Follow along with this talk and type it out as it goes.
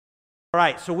All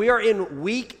right, so we are in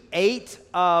week 8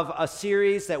 of a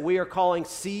series that we are calling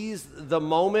Seize the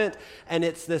Moment, and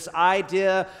it's this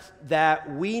idea that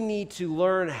we need to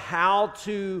learn how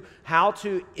to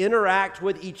interact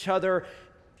with each other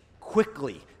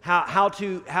quickly, how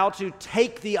to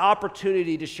take the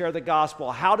opportunity to share the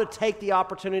gospel, how to take the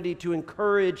opportunity to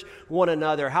encourage one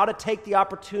another, how to take the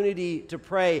opportunity to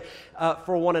pray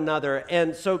for one another.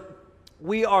 And so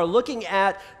we are looking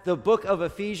at the book of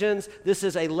Ephesians. This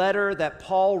is a letter that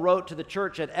Paul wrote to the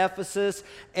church at Ephesus.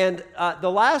 And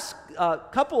the last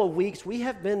couple of weeks, we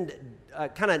have been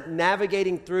kind of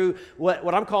navigating through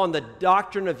what I'm calling the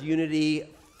doctrine of unity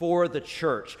for the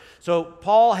church. So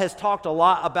Paul has talked a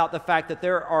lot about the fact that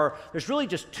there's really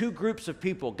just two groups of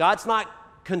people. God's not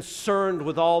concerned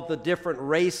with all the different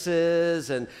races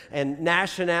and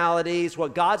nationalities.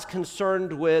 What God's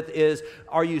concerned with is,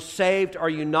 are you saved? Are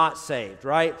you not saved,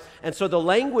 right? And so the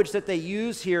language that they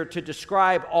use here to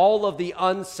describe all of the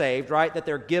unsaved, right, that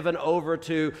they're given over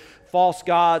to false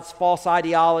gods, false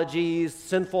ideologies,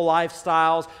 sinful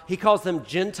lifestyles. He calls them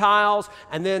Gentiles,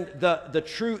 and then the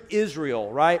true Israel,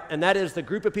 right? And that is the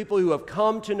group of people who have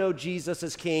come to know Jesus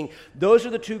as King. Those are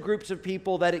the two groups of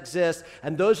people that exist,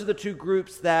 and those are the two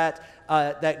groups that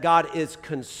God is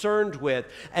concerned with.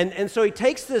 And so he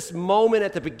takes this moment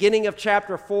at the beginning of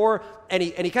chapter 4, and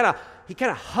he kind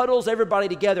of huddles everybody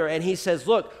together, and he says,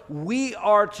 look, we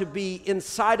are to be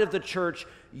inside of the church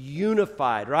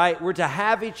unified, right? We're to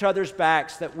have each other's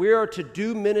backs, that we are to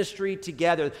do ministry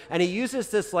together. And he uses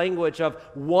this language of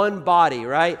one body,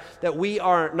 right? That we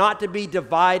are not to be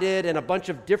divided in a bunch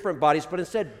of different bodies, but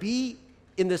instead be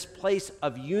in this place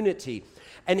of unity.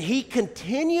 And he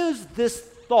continues this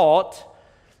thought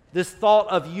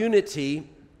of unity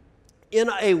in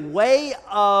a way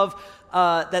of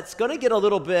that's going to get a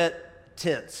little bit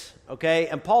tense. Okay,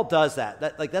 and Paul does that.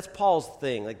 That's Paul's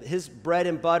thing. Like, his bread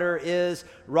and butter is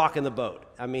rocking the boat.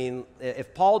 I mean,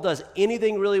 if Paul does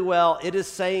anything really well, it is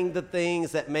saying the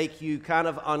things that make you kind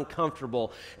of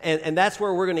uncomfortable. And that's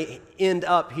where we're going to end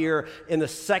up here in the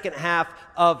second half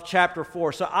of chapter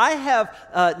 4. So I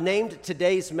have named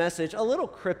today's message a little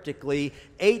cryptically,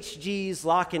 HG's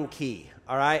Lock and Key.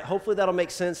 All right, hopefully that'll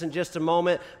make sense in just a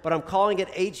moment, but I'm calling it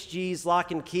HG's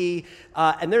Lock and Key.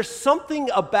 And there's something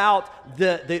about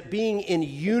the being in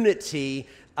unity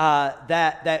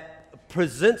that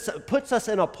puts us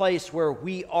in a place where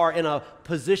we are in a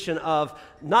position of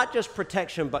not just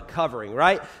protection, but covering,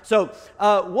 right? So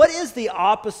what is the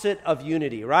opposite of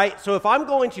unity, right? So if I'm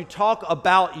going to talk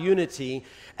about unity,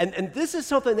 and this is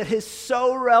something that is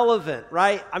so relevant,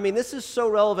 right? I mean, this is so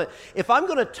relevant. If I'm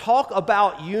going to talk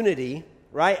about unity,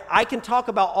 right, I can talk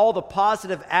about all the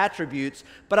positive attributes,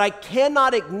 but I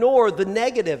cannot ignore the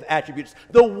negative attributes,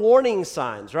 the warning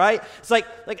signs, right? It's like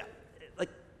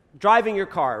driving your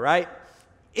car, right?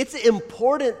 It's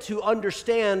important to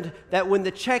understand that when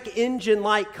the check engine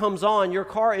light comes on, your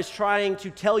car is trying to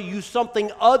tell you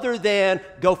something other than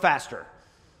go faster,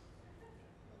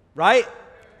 right?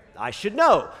 I should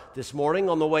know. This morning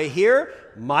on the way here,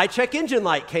 my check engine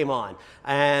light came on,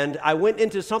 and I went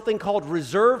into something called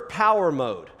reserve power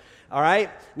mode, all right?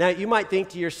 Now, you might think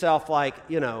to yourself, what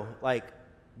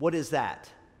is that?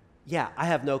 Yeah, I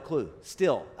have no clue.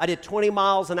 Still, I did 20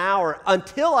 miles an hour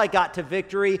until I got to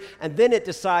Victory, and then it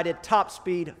decided top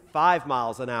speed 5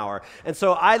 miles an hour. And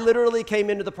so I literally came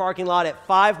into the parking lot at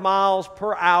 5 miles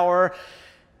per hour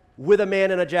with a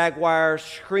man in a Jaguar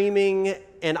screaming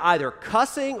and either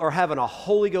cussing or having a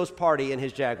Holy Ghost party in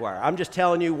his Jaguar. I'm just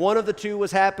telling you, one of the two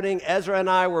was happening. Ezra and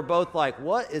I were both like,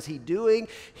 what is he doing?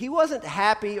 He wasn't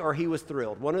happy or he was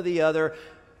thrilled, one or the other.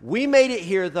 We made it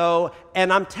here, though,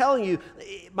 and I'm telling you,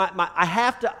 I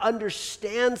have to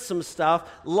understand some stuff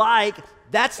like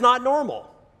that's not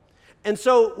normal. And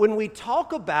so when we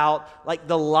talk about like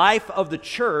the life of the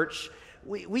church,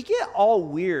 we get all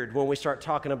weird when we start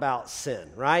talking about sin,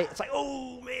 right? It's like,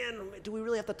 oh, man, do we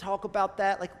really have to talk about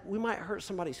that? Like, we might hurt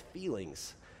somebody's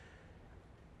feelings,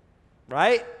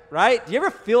 right? Right? Do you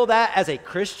ever feel that as a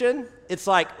Christian? It's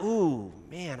like, ooh,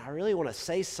 man, I really want to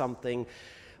say something,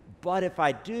 but if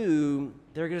I do,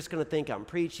 they're just going to think I'm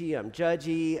preachy, I'm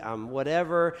judgy, I'm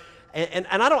whatever. And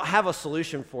I don't have a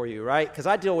solution for you, right? Because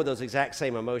I deal with those exact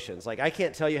same emotions. Like, I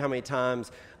can't tell you how many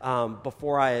times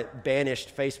before I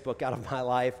banished Facebook out of my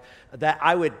life that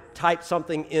I would type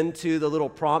something into the little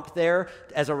prompt there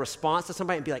as a response to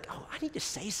somebody and be like, oh, I need to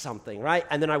say something, right?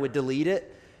 And then I would delete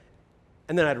it.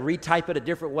 And then I'd retype it a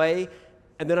different way.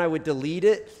 And then I would delete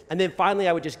it. And then finally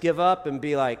I would just give up and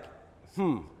be like,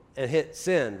 and hit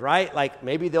send, right? Like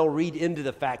maybe they'll read into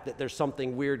the fact that there's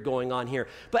something weird going on here.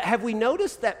 But have we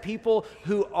noticed that people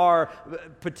who are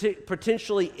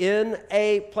potentially in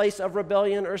a place of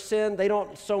rebellion or sin, they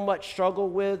don't so much struggle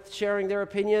with sharing their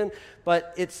opinion,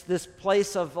 but it's this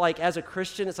place of like, as a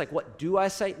Christian, it's like, what do I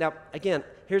say? Now, again,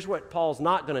 here's what Paul's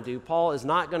not going to do. Paul is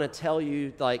not going to tell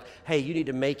you like, hey, you need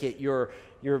to make it your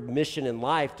mission in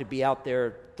life to be out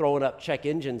there throwing up check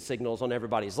engine signals on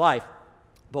everybody's life.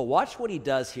 But watch what he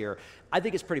does here. I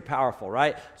think it's pretty powerful,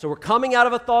 right? So we're coming out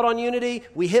of a thought on unity.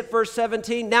 We hit verse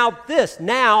 17.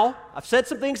 Now, I've said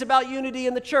some things about unity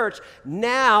in the church.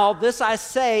 Now, this I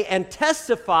say and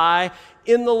testify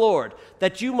in the Lord,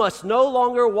 that you must no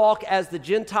longer walk as the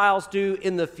Gentiles do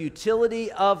in the futility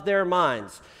of their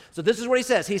minds. So this is what he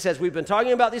says. He says, we've been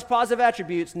talking about these positive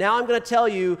attributes. Now I'm going to tell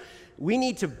you, we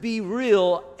need to be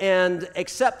real and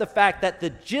accept the fact that the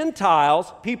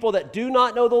Gentiles, people that do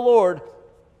not know the Lord,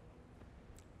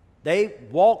 they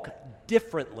walk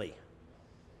differently.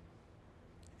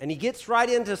 And he gets right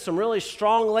into some really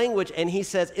strong language, and he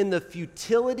says, in the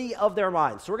futility of their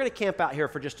minds. So we're going to camp out here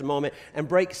for just a moment and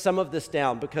break some of this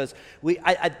down, because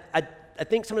I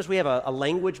think sometimes we have a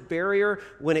language barrier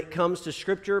when it comes to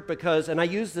Scripture, because, and I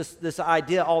use this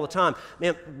idea all the time,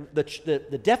 man,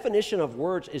 the definition of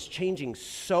words is changing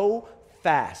so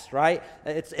fast, right?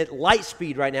 It's at light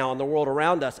speed right now in the world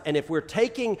around us. And if we're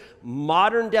taking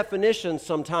modern definitions,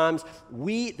 sometimes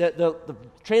the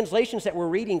translations that we're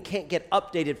reading can't get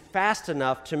updated fast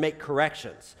enough to make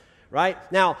corrections. Right?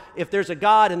 Now, if there's a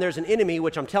God and there's an enemy,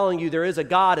 which I'm telling you there is a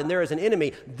God and there is an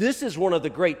enemy, this is one of the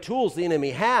great tools the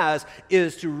enemy has,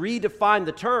 is to redefine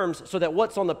the terms so that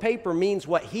what's on the paper means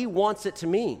what he wants it to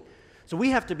mean. So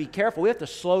we have to be careful. We have to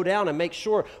slow down and make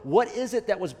sure, what is it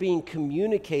that was being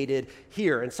communicated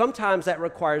here? And sometimes that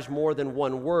requires more than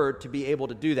one word to be able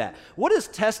to do that. What does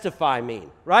testify mean,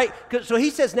 right? So he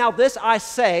says, now this I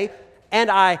say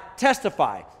and I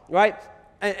testify, right?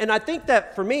 And I think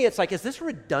that for me, it's like, is this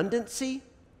redundancy,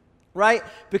 right?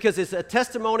 Because it's a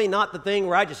testimony, not the thing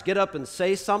where I just get up and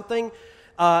say something.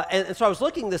 And so I was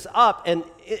looking this up, and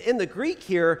in the Greek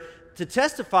here, to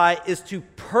testify is to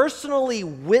personally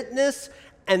witness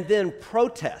and then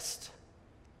protest,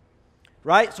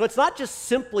 right? So it's not just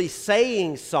simply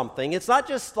saying something. It's not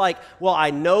just like, well,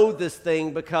 I know this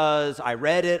thing because I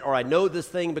read it, or I know this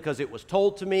thing because it was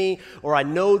told to me, or I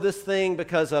know this thing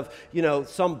because of,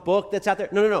 some book that's out there.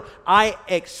 No. I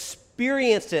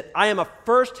experienced it. I am a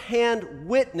firsthand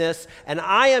witness, and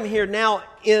I am here now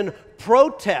in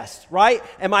protest, right?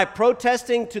 Am I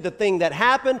protesting to the thing that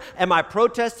happened? Am I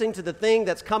protesting to the thing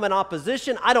that's come in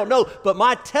opposition? I don't know, but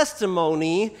my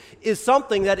testimony is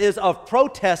something that is of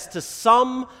protest to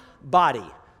somebody,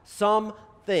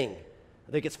 something.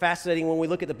 I think it's fascinating when we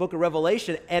look at the book of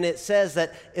Revelation, and it says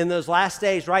that in those last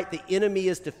days, right, the enemy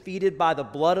is defeated by the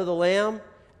blood of the Lamb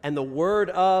and the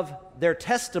word of their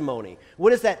testimony.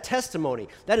 What is that testimony?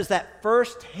 That is that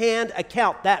first-hand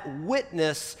account, that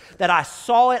witness that I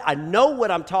saw it, I know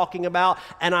what I'm talking about,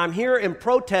 and I'm here in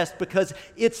protest because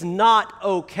it's not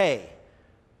okay.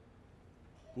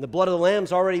 And the blood of the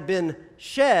Lamb's already been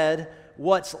shed.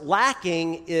 What's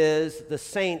lacking is the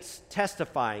saints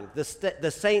testifying,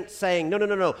 the saints saying,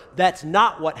 no, that's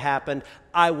not what happened,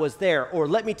 I was there. Or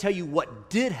let me tell you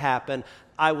what did happen,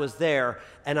 I was there,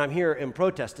 and I'm here in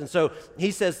protest. And so he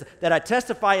says that I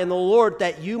testify in the Lord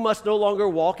that you must no longer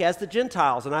walk as the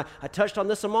Gentiles. And I touched on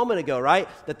this a moment ago, right?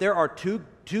 That there are two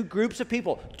groups of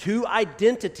people, two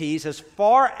identities as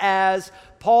far as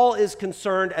Paul is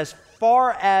concerned, as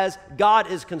far as God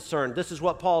is concerned. This is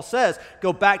what Paul says.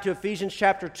 Go back to Ephesians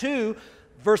chapter 2,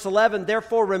 verse 11,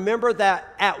 therefore remember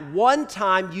that at one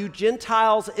time you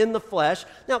Gentiles in the flesh.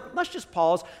 Now, let's just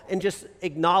pause and just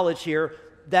acknowledge here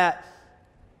that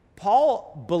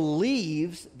Paul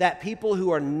believes that people who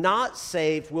are not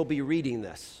saved will be reading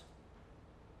this.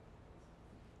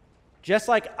 Just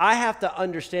like I have to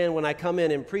understand when I come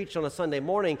in and preach on a Sunday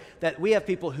morning that we have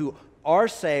people who are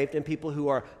saved and people who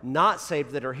are not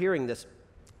saved that are hearing this.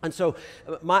 And so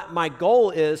my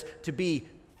goal is to be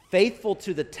faithful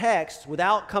to the text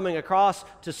without coming across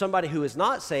to somebody who is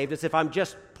not saved as if I'm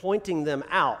just pointing them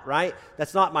out, right?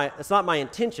 That's not my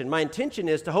intention. My intention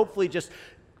is to hopefully just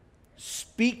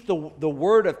speak the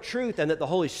word of truth, and that the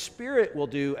Holy Spirit will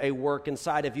do a work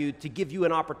inside of you to give you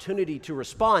an opportunity to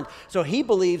respond. So he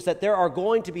believes that there are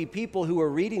going to be people who are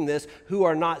reading this who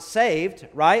are not saved,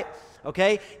 right?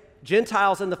 Okay?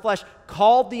 Gentiles in the flesh,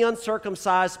 called the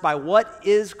uncircumcised by what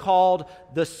is called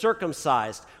the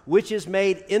circumcised, which is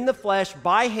made in the flesh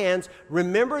by hands.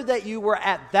 Remember that you were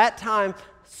at that time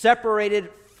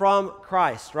separated from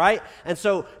Christ, right? And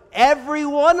so every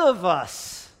one of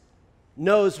us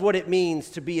knows what it means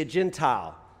to be a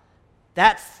Gentile.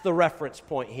 That's the reference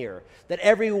point here, that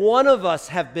every one of us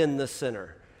have been the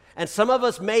sinner. And some of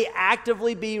us may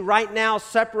actively be right now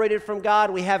separated from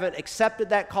God. We haven't accepted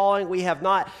that calling. We have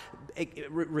not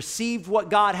received what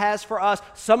God has for us.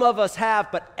 Some of us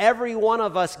have, but every one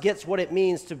of us gets what it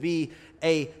means to be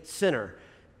a sinner.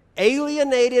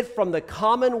 Alienated from the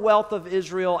commonwealth of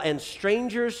Israel and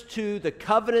strangers to the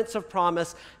covenants of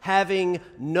promise, having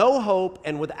no hope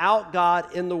and without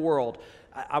God in the world.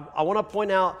 I want to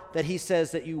point out that he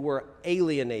says that you were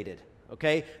alienated.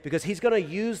 Okay, because he's going to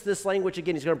use this language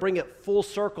again. He's going to bring it full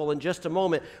circle in just a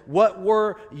moment. What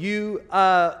were you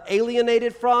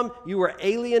alienated from? You were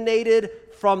alienated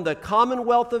from the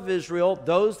commonwealth of Israel,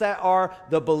 those that are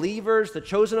the believers, the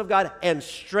chosen of God, and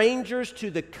strangers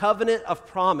to the covenant of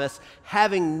promise,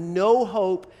 having no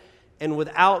hope and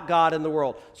without God in the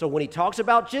world. So when he talks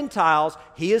about Gentiles,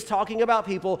 he is talking about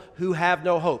people who have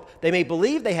no hope. They may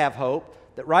believe they have hope,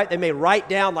 right? They may write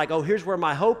down like, oh, here's where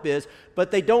my hope is,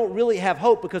 but they don't really have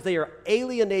hope because they are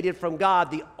alienated from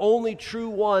God, the only true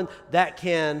one that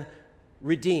can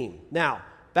redeem. Now,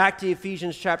 back to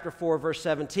Ephesians chapter 4, verse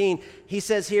 17. He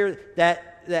says here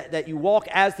that you walk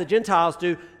as the Gentiles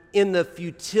do in the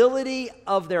futility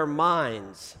of their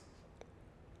minds.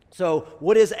 So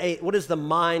what is the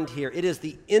mind here? It is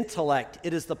the intellect.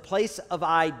 It is the place of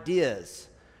ideas.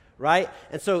 Right?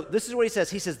 And so this is what he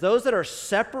says. He says, those that are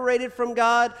separated from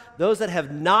God, those that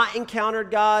have not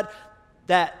encountered God,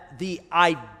 that the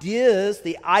ideas,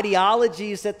 the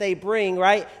ideologies that they bring,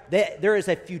 right? There is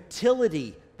a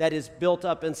futility that is built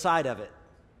up inside of it.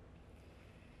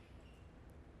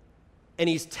 And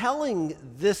he's telling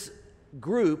this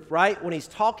group, right, when he's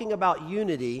talking about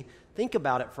unity, think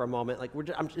about it for a moment. Like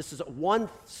this is one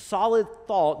solid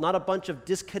thought, not a bunch of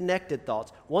disconnected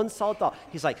thoughts. One solid thought.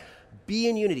 He's like, be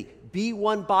in unity, be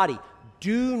one body.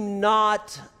 Do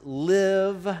not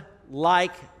live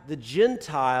like the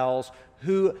Gentiles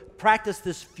who practice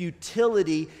this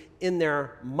futility in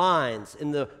their minds,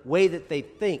 in the way that they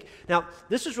think. Now,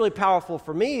 this is really powerful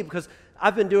for me because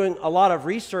I've been doing a lot of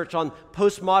research on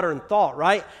postmodern thought,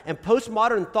 right? And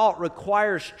postmodern thought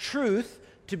requires truth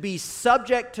to be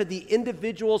subject to the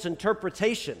individual's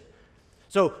interpretation.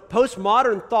 So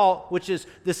postmodern thought, which is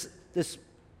this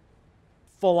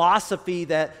philosophy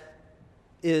that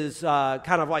is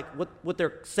kind of like what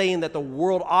they're saying that the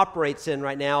world operates in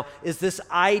right now, is this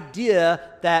idea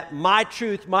that my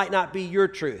truth might not be your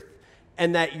truth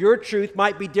and that your truth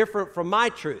might be different from my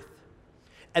truth.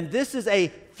 And this is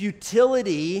a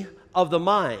futility of the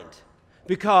mind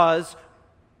because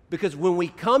when we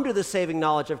come to the saving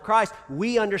knowledge of Christ,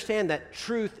 we understand that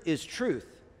truth is truth.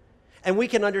 And we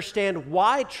can understand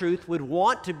why truth would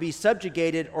want to be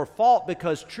subjugated or fought,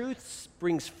 because truth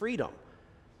brings freedom.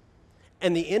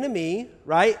 And the enemy,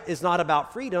 right, is not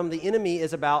about freedom. The enemy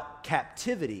is about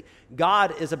captivity.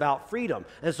 God is about freedom.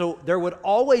 And so there would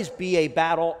always be a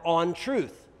battle on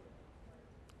truth.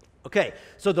 Okay,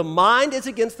 so the mind is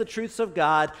against the truths of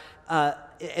God,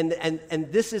 and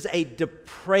this is a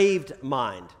depraved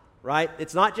mind. Right?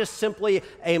 It's not just simply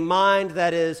a mind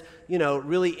that is,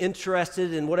 really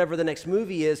interested in whatever the next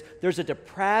movie is. There's a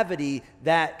depravity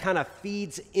that kind of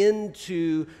feeds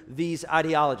into these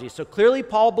ideologies. So clearly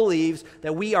Paul believes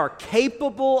that we are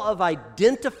capable of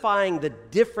identifying the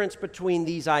difference between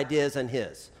these ideas and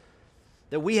his.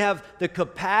 That we have the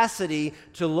capacity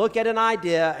to look at an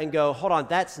idea and go, hold on,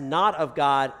 that's not of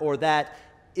God, or that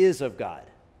is of God.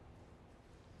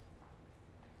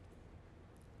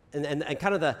 And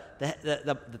kind of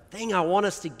the thing I want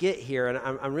us to get here, and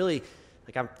I'm really,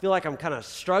 I feel like I'm kind of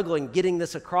struggling getting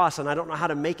this across, and I don't know how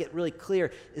to make it really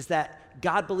clear, is that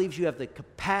God believes you have the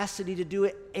capacity to do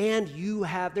it, and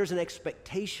there's an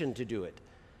expectation to do it.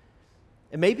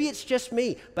 And maybe it's just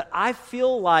me, but I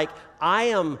feel like I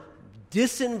am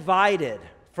disinvited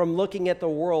from looking at the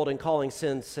world and calling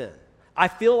sin, sin. I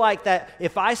feel like that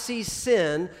if I see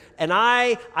sin and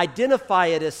I identify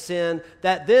it as sin,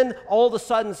 that then all of a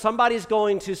sudden somebody's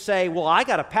going to say, well, I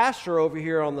got a pastor over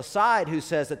here on the side who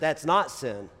says that that's not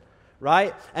sin,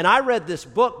 right? And I read this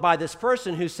book by this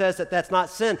person who says that that's not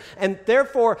sin. And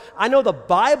therefore, I know the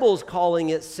Bible's calling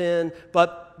it sin,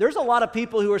 but there's a lot of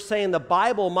people who are saying the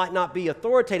Bible might not be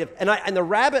authoritative. And the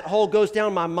rabbit hole goes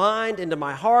down my mind, into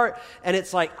my heart, and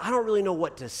it's like, I don't really know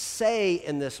what to say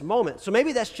in this moment. So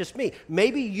maybe that's just me.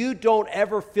 Maybe you don't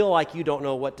ever feel like you don't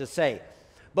know what to say.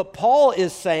 But Paul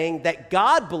is saying that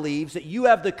God believes that you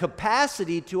have the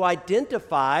capacity to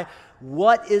identify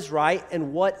what is right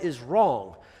and what is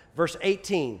wrong. Verse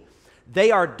 18.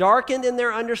 They are darkened in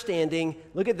their understanding,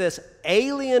 look at this,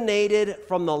 alienated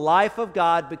from the life of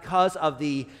God because of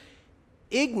the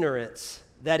ignorance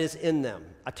that is in them.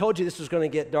 I told you this was going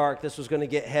to get dark. This was going to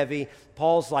get heavy.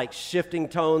 Paul's like shifting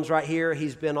tones right here.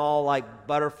 He's been all like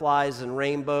butterflies and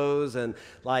rainbows and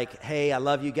like, hey, I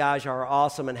love you guys. Y'all are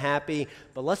awesome and happy.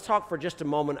 But let's talk for just a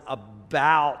moment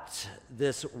about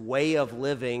this way of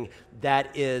living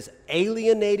that is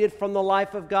alienated from the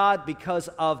life of God because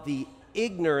of the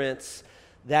ignorance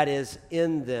that is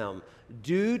in them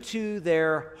due to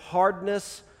their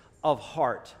hardness of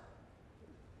heart,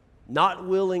 not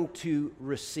willing to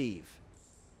receive.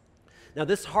 Now,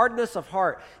 this hardness of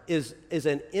heart is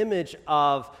an image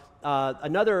of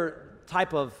another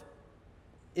type of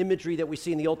imagery that we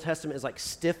see in the Old Testament is like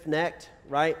stiff-necked,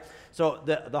 right? So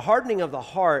the hardening of the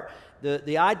heart,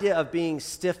 the idea of being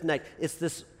stiff-necked, it's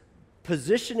this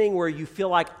positioning where you feel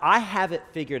like I have it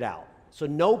figured out, so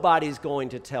nobody's going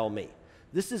to tell me.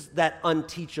 This is that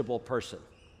unteachable person,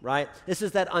 right? This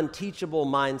is that unteachable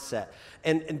mindset.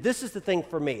 And this is the thing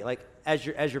for me, like as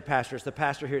your pastor, as the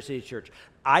pastor here at City Church,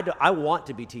 I want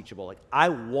to be teachable. Like I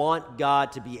want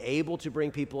God to be able to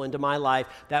bring people into my life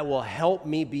that will help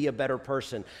me be a better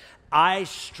person. I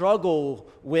struggle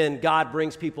when God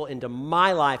brings people into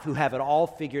my life who have it all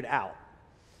figured out.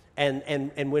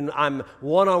 And when I'm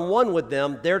one-on-one with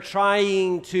them, they're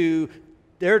trying to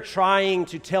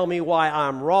tell me why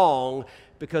I'm wrong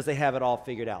because they have it all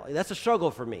figured out. That's a struggle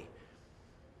for me.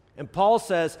 And Paul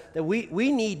says that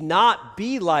we need not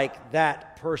be like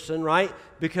that person, right?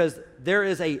 Because there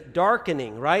is a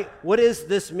darkening, right? What does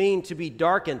this mean to be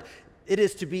darkened? It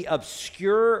is to be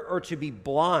obscure or to be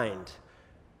blind,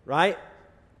 right?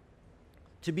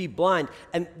 To be blind.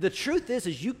 And the truth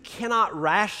is you cannot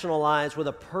rationalize with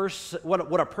a person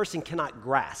what a person cannot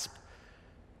grasp.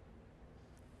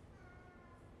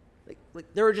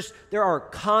 Like there are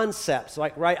concepts,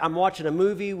 like, right, I'm watching a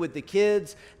movie with the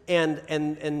kids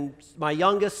and my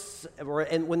youngest,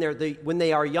 and when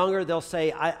they are younger, they'll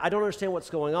say, I don't understand what's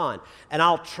going on. And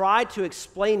I'll try to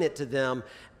explain it to them,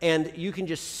 and you can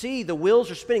just see the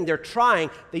wheels are spinning. They're trying,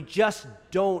 they just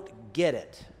don't get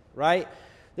it, right?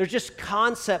 There's just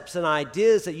concepts and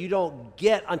ideas that you don't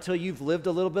get until you've lived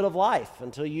a little bit of life,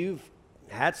 until you've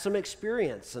had some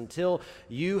experience, until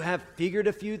you have figured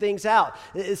a few things out.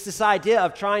 It's this idea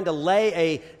of trying to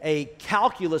lay a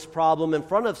calculus problem in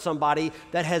front of somebody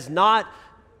that has not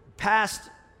passed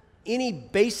any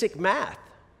basic math,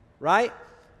 right?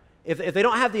 If they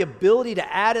don't have the ability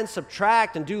to add and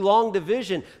subtract and do long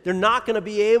division, they're not going to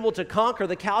be able to conquer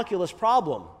the calculus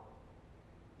problem.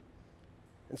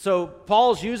 And so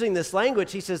Paul's using this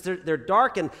language. He says they're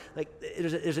dark and like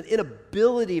there's an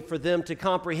inability for them to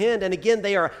comprehend. And again,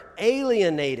 they are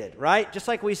alienated, right? Just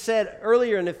like we said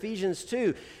earlier in Ephesians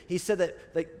 2, he said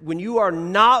that when you are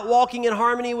not walking in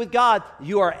harmony with God,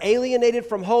 you are alienated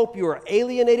from hope. You are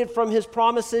alienated from his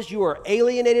promises. You are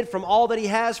alienated from all that he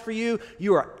has for you.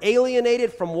 You are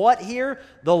alienated from what here?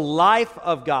 The life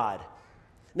of God.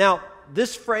 Now,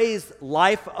 this phrase,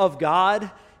 life of God,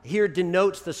 here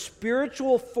denotes the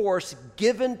spiritual force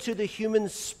given to the human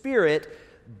spirit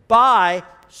by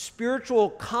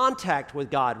spiritual contact with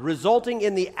God, resulting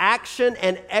in the action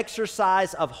and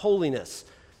exercise of holiness.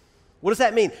 What does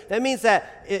that mean? That means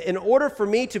that in order for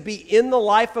me to be in the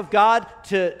life of God,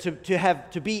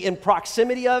 to be in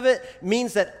proximity of it,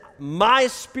 means that my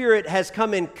spirit has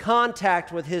come in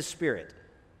contact with his spirit.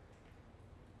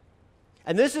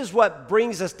 And this is what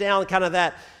brings us down kind of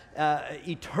that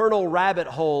eternal rabbit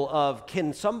hole of,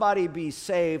 can somebody be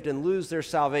saved and lose their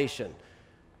salvation?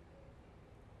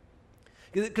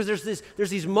 Because there's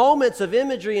these moments of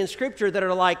imagery in Scripture that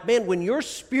are like, man, when your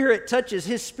spirit touches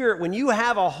his spirit, when you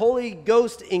have a Holy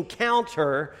Ghost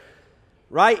encounter,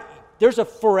 right, there's a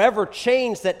forever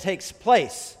change that takes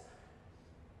place.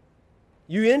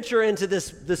 You enter into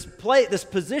this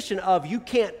position of, you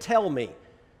can't tell me.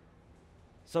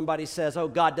 Somebody says, oh,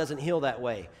 God doesn't heal that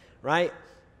way, right?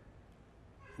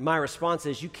 My response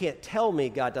is, you can't tell me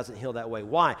God doesn't heal that way.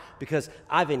 Why? Because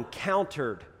I've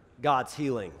encountered God's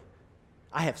healing.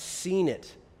 I have seen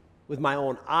it with my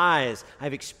own eyes.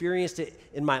 I've experienced it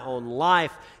in my own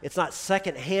life. It's not a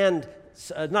secondhand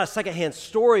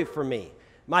story for me.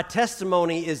 My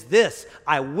testimony is this: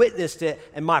 I witnessed it,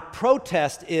 and my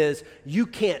protest is, you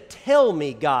can't tell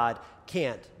me God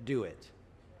can't do it.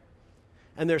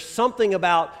 And there's something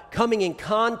about coming in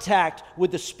contact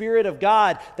with the Spirit of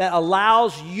God that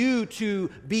allows you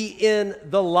to be in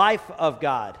the life of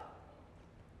God.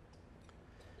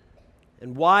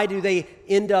 And why do they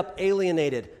end up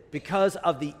alienated? Because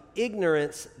of the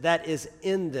ignorance that is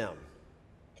in them.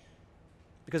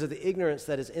 Because of the ignorance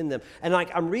that is in them. And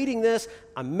like, I'm reading this,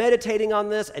 I'm meditating on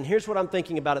this, and here's what I'm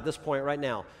thinking about at this point right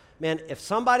now. Man, if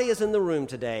somebody is in the room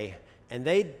today and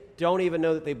they don't even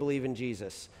know that they believe in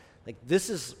Jesus, Like, this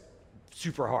is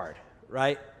super hard,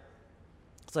 right?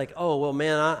 It's like, oh, well,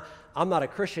 man, I'm not a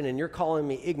Christian and you're calling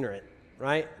me ignorant,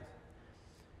 right?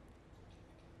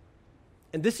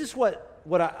 And this is what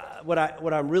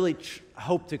I'm really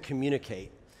hope to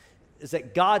communicate, is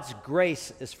that God's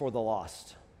grace is for the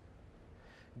lost.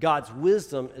 God's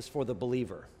wisdom is for the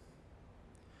believer.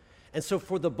 And so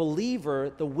for the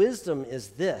believer, the wisdom is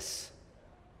this: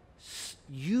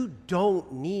 you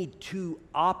don't need to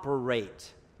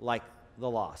operate like the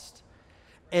lost.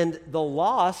 And the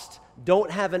lost don't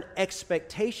have an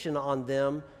expectation on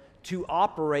them to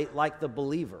operate like the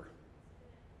believer.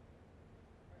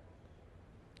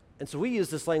 And so we use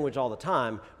this language all the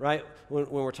time, right? When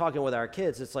we're talking with our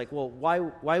kids, it's like, well,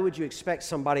 why would you expect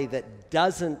somebody that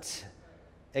doesn't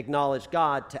acknowledge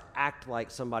God to act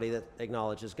like somebody that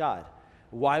acknowledges God?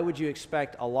 Why would you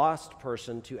expect a lost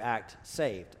person to act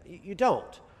saved? You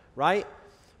don't, right?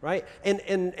 Right?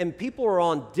 And people are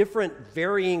on different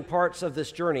varying parts of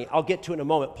this journey. I'll get to it in a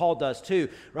moment. Paul does too,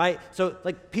 right? So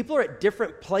like people are at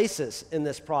different places in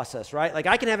this process, right? Like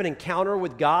I can have an encounter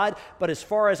with God, but as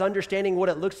far as understanding what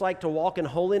it looks like to walk in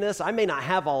holiness, I may not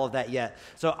have all of that yet.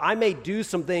 So I may do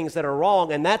some things that are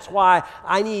wrong, and that's why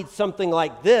I need something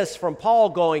like this from Paul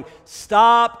going,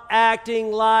 stop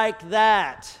acting like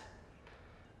that.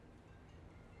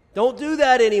 Don't do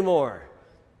that anymore.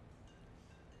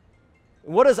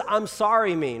 What does I'm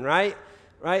sorry mean, right?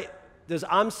 Right? Does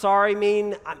I'm sorry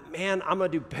mean, man, I'm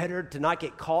going to do better to not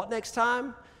get caught next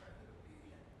time?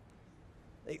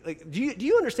 Like, do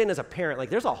you understand as a parent,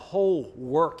 like there's a whole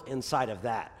work inside of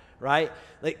that, right?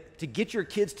 Like to get your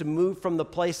kids to move from the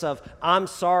place of I'm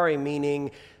sorry meaning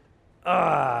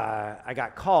I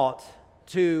got caught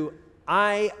to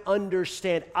I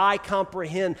understand, I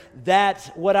comprehend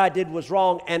that what I did was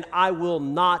wrong and I will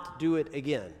not do it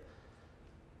again.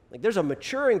 Like there's a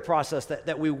maturing process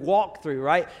that we walk through,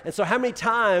 right? And so how many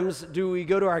times do we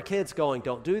go to our kids going,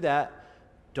 don't do that,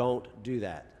 don't do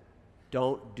that,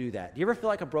 don't do that. Do you ever feel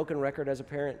like a broken record as a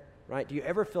parent, right? Do you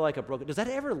ever feel like does that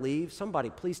ever leave? Somebody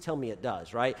please tell me it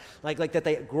does, right? Like that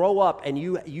they grow up and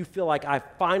you feel like I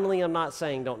finally am not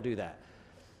saying don't do that.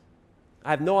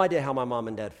 I have no idea how my mom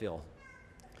and dad feel.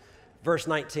 Verse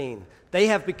 19, they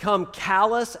have become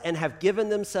callous and have given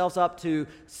themselves up to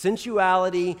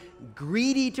sensuality,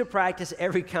 greedy to practice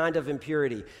every kind of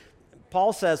impurity.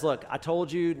 Paul says, look, I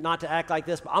told you not to act like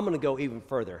this, but I'm going to go even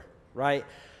further, right?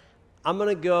 I'm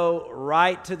going to go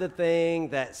right to the thing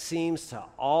that seems to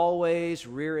always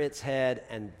rear its head,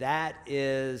 and that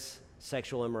is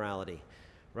sexual immorality,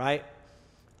 right?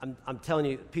 I'm telling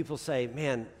you, people say,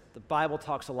 man, the Bible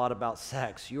talks a lot about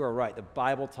sex. You are right. The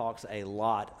Bible talks a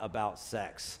lot about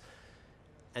sex.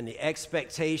 And the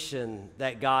expectation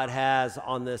that God has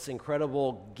on this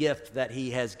incredible gift that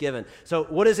he has given. So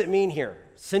what does it mean here?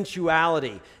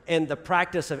 Sensuality and the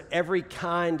practice of every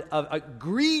kind of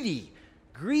greedy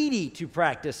to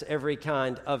practice every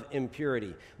kind of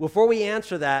impurity. Before we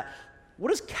answer that, what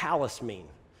does callous mean?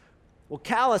 Well,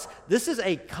 callous, this is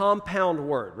a compound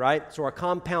word, right? So a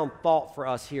compound thought for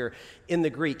us here in the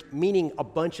Greek, meaning a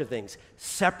bunch of things.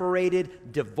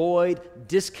 Separated, devoid,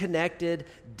 disconnected,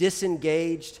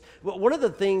 disengaged. Well, one of the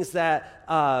things that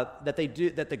they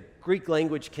do, that the Greek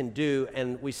language can do,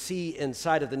 and we see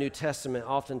inside of the New Testament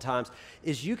oftentimes,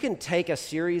 is you can take a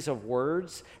series of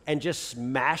words and just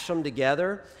smash them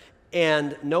together,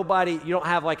 and you don't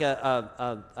have like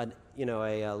a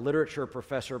literature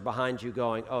professor behind you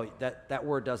going, oh, that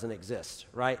word doesn't exist,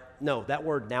 right? No, that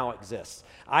word now exists.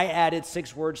 I added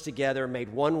 6 words together, made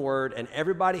one word, and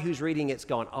everybody who's reading it's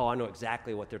going, oh, I know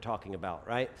exactly what they're talking about,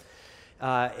 right?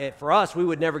 For us, we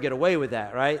would never get away with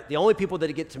that, right? The only people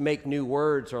that get to make new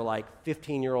words are like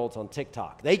 15-year-olds on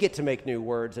TikTok. They get to make new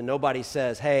words, and nobody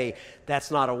says, hey,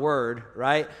 that's not a word,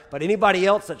 right? But anybody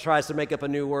else that tries to make up a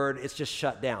new word, it's just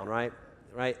shut down, right?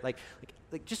 Right? Like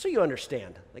just so you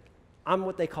understand, like, I'm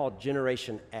what they call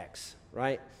Generation X,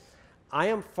 right? I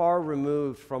am far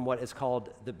removed from what is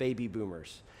called the baby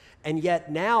boomers. And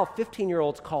yet now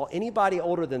 15-year-olds call anybody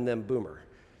older than them boomer.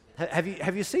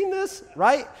 Have you seen this,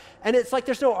 right? And it's like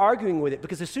there's no arguing with it,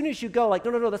 because as soon as you go like,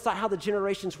 no, that's not how the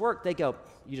generations work, they go,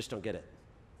 you just don't get it.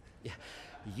 Yeah,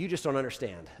 you just don't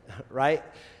understand, right?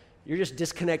 You're just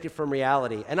disconnected from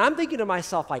reality. And I'm thinking to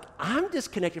myself, like, I'm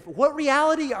disconnected from what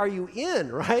reality are you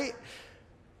in, right?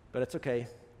 But it's okay.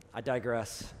 I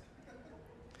digress.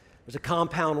 There's a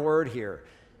compound word here.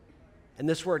 And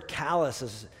this word callous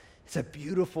it's a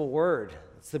beautiful word.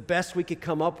 It's the best we could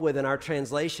come up with in our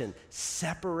translation.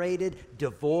 Separated,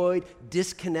 devoid,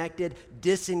 disconnected,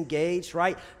 disengaged,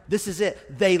 right? This is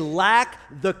it. They lack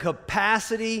the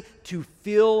capacity to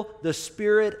feel the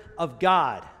Spirit of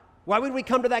God. Why would we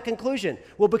come to that conclusion?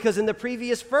 Well, because in the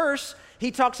previous verse, he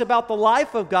talks about the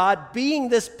life of God being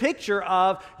this picture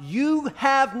of you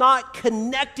have not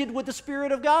connected with the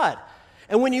Spirit of God.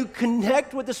 And when you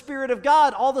connect with the Spirit of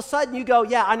God, all of a sudden you go,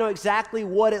 yeah, I know exactly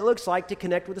what it looks like to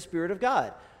connect with the Spirit of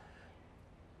God.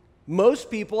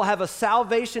 Most people have a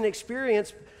salvation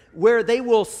experience where they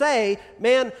will say,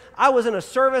 man, I was in a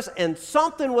service and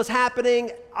something was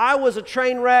happening. I was a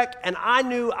train wreck and I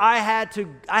knew I had to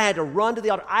run to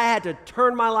the altar. I had to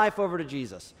turn my life over to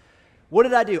Jesus. What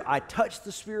did I do? I touched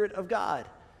the Spirit of God.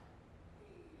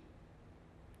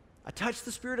 I touched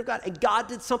the Spirit of God, and God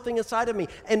did something inside of me.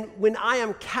 And when I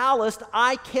am calloused,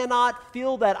 I cannot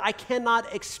feel that. I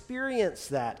cannot experience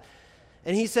that.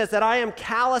 And he says that I am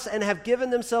callous and have given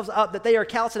themselves up, that they are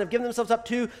callous and have given themselves up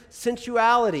to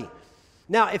sensuality.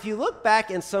 Now, if you look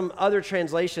back in some other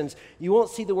translations, you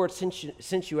won't see the word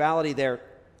sensuality there.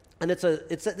 And this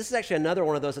is actually another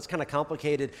one of those that's kind of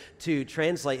complicated to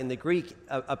translate in the Greek,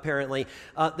 apparently.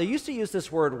 They used to use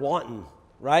this word wanton,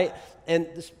 right? And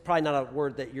this is probably not a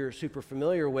word that you're super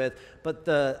familiar with, but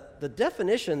the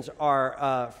definitions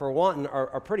are for wanton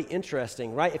are pretty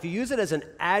interesting, right? If you use it as an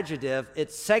adjective,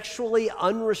 it's sexually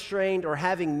unrestrained or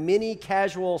having many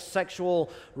casual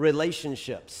sexual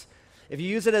relationships. If you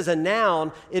use it as a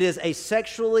noun, it is a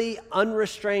sexually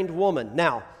unrestrained woman.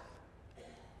 Now,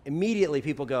 immediately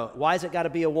people go, why has it got to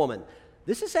be a woman?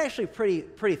 This is actually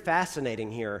pretty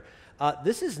fascinating here.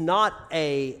 This is not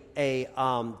a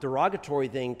derogatory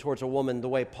thing towards a woman the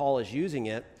way Paul is using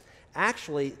it.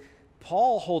 Actually,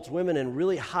 Paul holds women in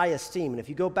really high esteem. And if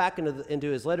you go back into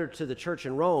his letter to the church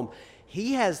in Rome,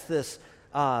 he has this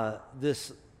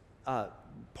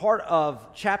part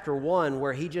of chapter 1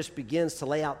 where he just begins to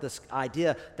lay out this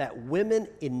idea that women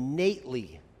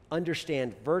innately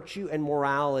understand virtue and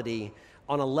morality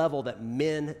on a level that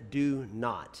men do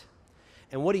not.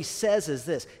 And what he says is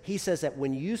this. He says that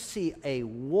when you see a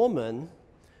woman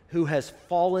who has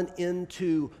fallen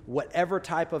into whatever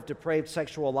type of depraved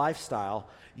sexual lifestyle,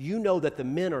 you know that the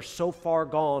men are so far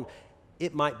gone,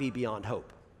 it might be beyond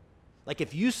hope. Like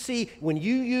if you see, when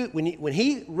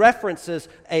he references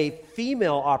a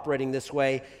female operating this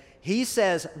way, he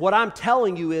says, what I'm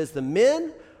telling you is the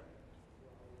men,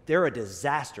 they're a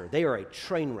disaster. They are a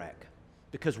train wreck.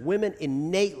 Because women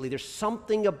innately, there's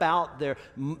something about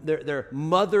their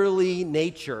motherly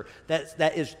nature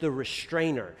that is the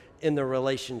restrainer in the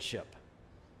relationship.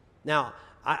 Now,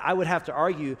 I would have to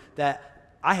argue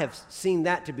that I have seen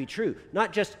that to be true.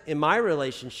 Not just in my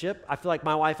relationship. I feel like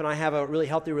my wife and I have a really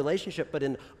healthy relationship, but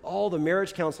in all the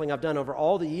marriage counseling I've done over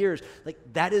all the years, like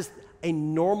that is a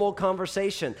normal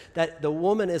conversation. That the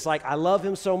woman is like, I love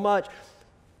him so much,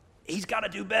 he's got to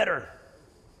do better.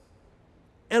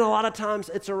 And a lot of times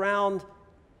it's around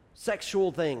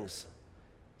sexual things.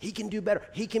 He can do better.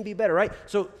 He can be better, right?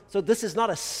 So this is not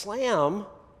a slam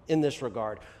in this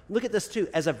regard. Look at this too,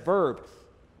 as a verb.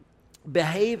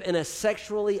 Behave in a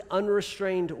sexually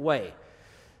unrestrained way.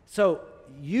 So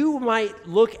you might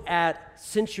look at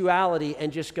sensuality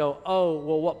and just go, oh,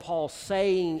 well, what Paul's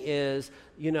saying is,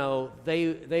 you know,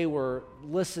 they were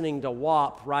listening to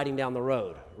WAP riding down the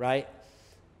road, right?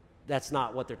 That's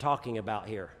not what they're talking about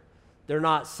here. They're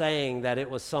not saying that it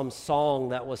was some song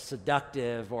that was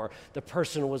seductive or the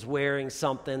person was wearing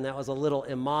something that was a little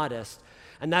immodest.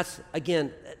 And that's,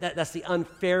 again, that's the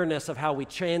unfairness of how we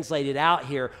translate it out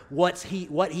here. What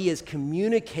he is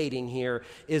communicating here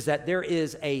is that there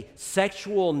is a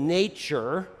sexual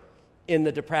nature in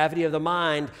the depravity of the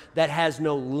mind that has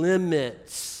no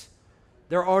limits.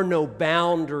 There are no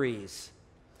boundaries.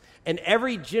 And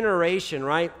every generation,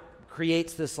 right,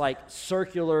 creates this like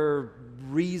circular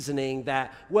reasoning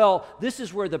that, well, this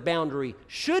is where the boundary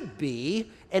should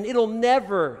be, and it'll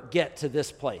never get to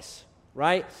this place,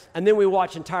 right? And then we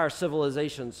watch entire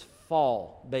civilizations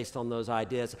fall based on those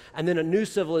ideas. And then a new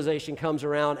civilization comes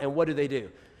around, and what do?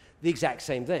 The exact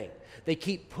same thing. They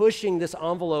keep pushing this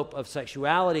envelope of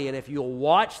sexuality, and if you'll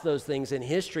watch those things in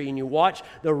history and you watch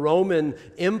the Roman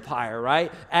Empire,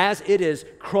 right, as it is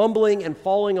crumbling and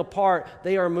falling apart,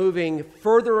 they are moving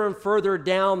further and further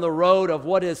down the road of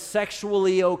what is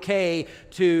sexually okay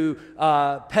to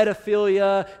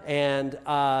pedophilia and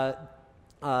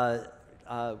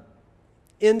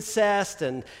incest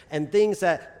and things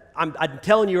that I'm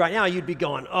telling you right now, you'd be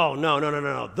going, oh,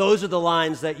 no. Those are the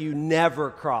lines that you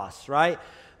never cross, right?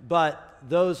 But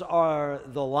those are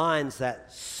the lines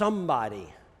that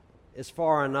somebody is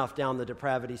far enough down the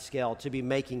depravity scale to be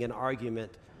making an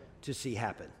argument to see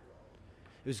happen.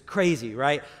 It was crazy,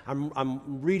 right?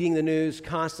 I'm reading the news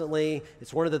constantly.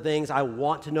 It's one of the things I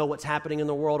want to know what's happening in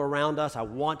the world around us. I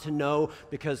want to know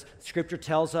because Scripture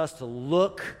tells us to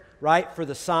look right, for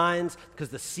the signs, because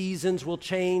the seasons will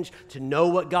change to know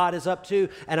what God is up to.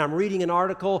 And I'm reading an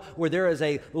article where there is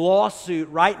a lawsuit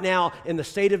right now in the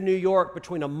state of New York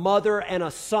between a mother and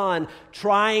a son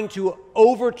trying to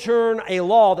overturn a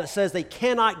law that says they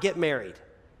cannot get married.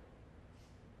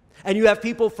 And you have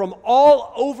people from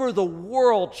all over the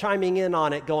world chiming in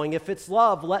on it, going, if it's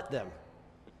love, let them.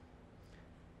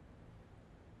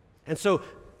 And so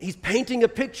he's painting a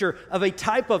picture of a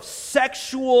type of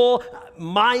sexual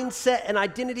mindset and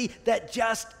identity that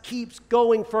just keeps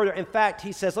going further. In fact,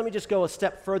 he says, let me just go a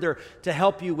step further to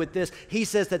help you with this. He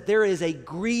says that there is a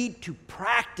greed to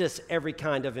practice every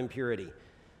kind of impurity.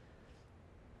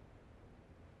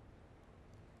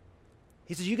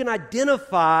 He says you can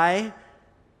identify,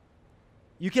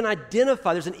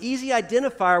 there's an easy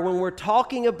identifier when we're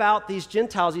talking about these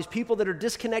Gentiles, these people that are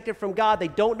disconnected from God. They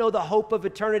don't know the hope of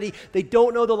eternity. They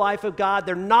don't know the life of God.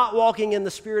 They're not walking in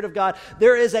the Spirit of God.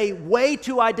 There is a way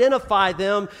to identify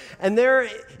them, and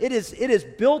it is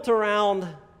built around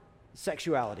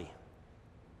sexuality.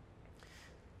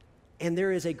 And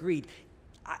there is a greed.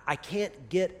 I can't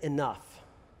get enough.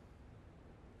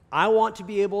 I want to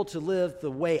be able to live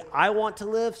the way I want to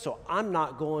live, so I'm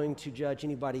not going to judge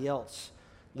anybody else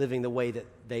living the way that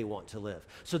they want to live.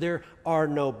 So there are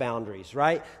no boundaries,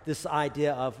 right? This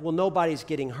idea of, well, nobody's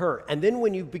getting hurt. And then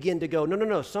when you begin to go,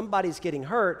 no, somebody's getting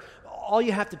hurt, all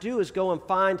you have to do is go and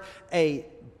find a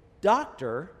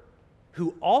doctor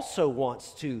who also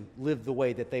wants to live the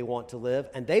way that they want to live,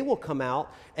 and they will come out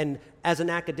and as an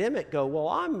academic go, well,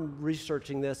 I'm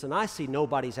researching this and I see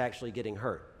nobody's actually getting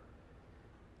hurt.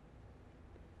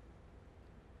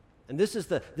 And this is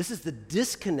the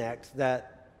disconnect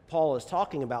that Paul is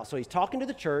talking about. So he's talking to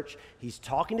the church, he's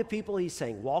talking to people, he's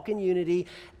saying, walk in unity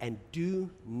and do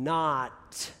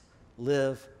not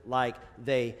live like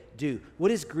they do.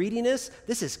 What is greediness?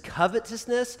 This is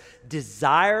covetousness,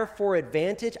 desire for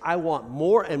advantage. I want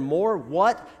more and more.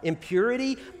 What?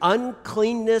 Impurity,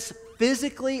 uncleanness,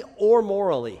 physically or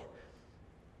morally.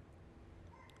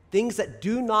 Things that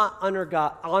do not honor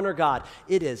God.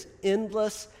 It is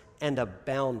endless and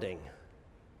abounding.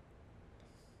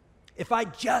 If I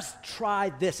just try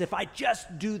this, if I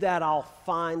just do that, I'll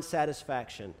find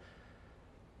satisfaction.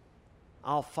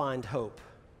 I'll find hope.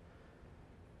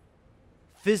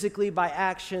 Physically by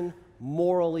action,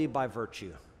 morally by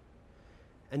virtue.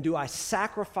 And do I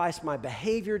sacrifice my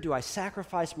behavior? Do I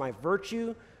sacrifice my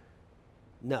virtue?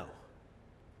 No.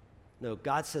 No,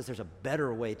 God says there's a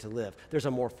better way to live. There's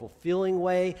a more fulfilling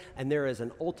way, and there is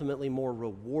an ultimately more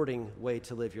rewarding way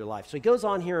to live your life. So he goes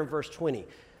on here in verse 20.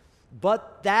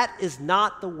 But that is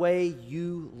not the way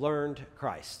you learned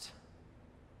Christ.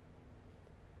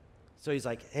 So he's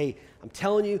like, hey, I'm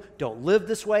telling you, don't live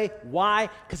this way. Why?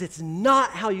 Because it's not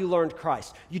how you learned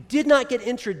Christ. You did not get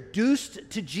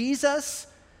introduced to Jesus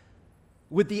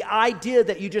with the idea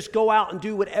that you just go out and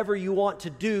do whatever you want to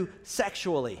do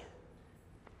sexually.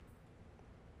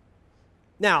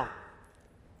 Now,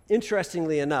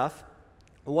 interestingly enough,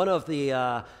 one of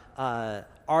the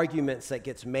arguments that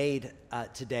gets made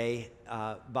today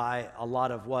by a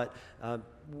lot of what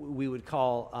we would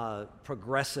call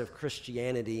progressive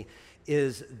Christianity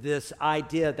is this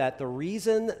idea that the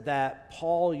reason that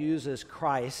Paul uses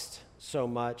Christ so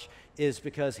much is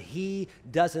because he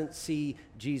doesn't see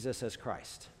Jesus as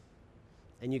Christ.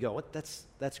 And you go, what?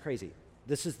 That's crazy.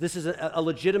 This is a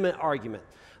legitimate argument.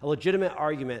 A legitimate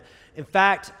argument. In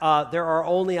fact, there are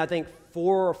only, I think,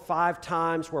 4 or 5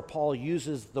 times where Paul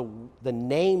uses the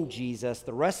name Jesus.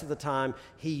 The rest of the time,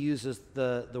 he uses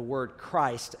the word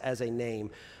Christ as a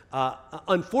name.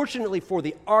 Unfortunately for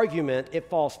the argument, it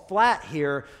falls flat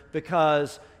here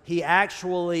because he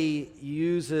actually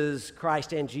uses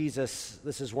Christ and Jesus.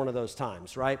 This is one of those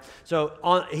times, right?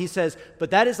 So he says,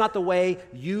 but that is not the way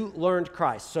you learned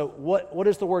Christ. So what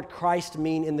does the word Christ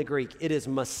mean in the Greek? It is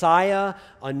Messiah,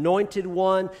 anointed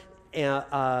one, and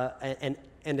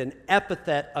an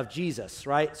epithet of Jesus,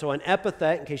 right? So an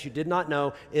epithet, in case you did not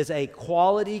know, is a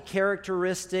quality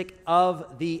characteristic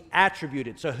of the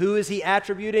attributed. So who is he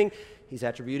attributing? He's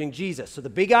attributing Jesus. So the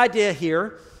big idea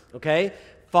here, okay,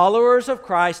 followers of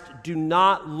Christ do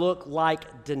not look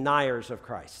like deniers of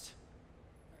Christ.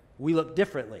 We look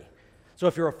differently. So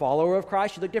if you're a follower of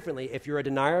Christ, you look differently. If you're a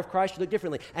denier of Christ, you look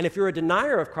differently. And if you're a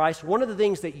denier of Christ, one of the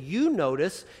things that you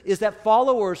notice is that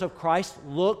followers of Christ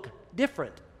look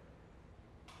different.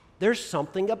 There's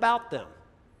something about them.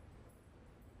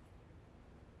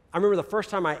 I remember the first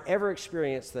time I ever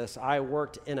experienced this, I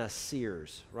worked in a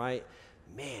Sears, right?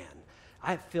 Man,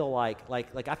 I feel like I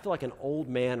feel like an old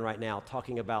man right now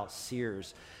talking about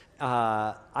Sears.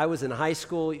 I was in high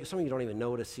school. Some of you don't even know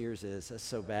what a Sears is. That's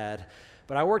so bad.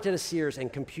 But I worked at a Sears, and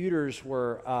computers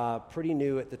were pretty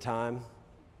new at the time.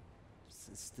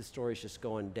 The story's just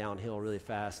going downhill really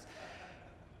fast.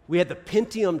 We had the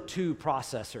Pentium 2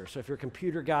 processor. So if you're a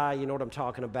computer guy, you know what I'm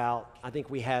talking about. I think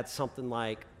we had something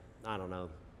like,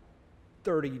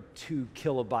 32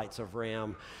 kilobytes of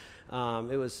RAM.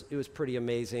 It was pretty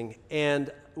amazing. And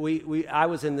I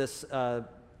was in this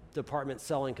department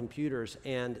selling computers,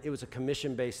 and it was a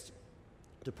commission-based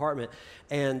department.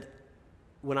 And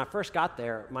when I first got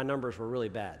there, my numbers were really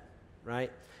bad,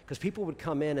 right? Because people would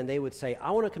come in and they would say, I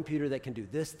want a computer that can do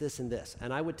this, this, and this.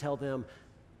 And I would tell them,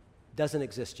 doesn't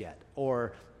exist yet.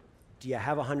 Or, do you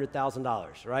have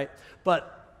 $100,000, right?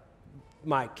 But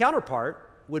my counterpart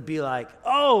would be like,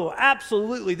 oh,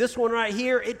 absolutely, this one right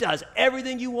here, it does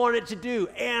everything you want it to do.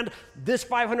 And this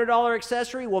 $500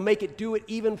 accessory will make it do it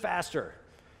even faster,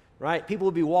 right? People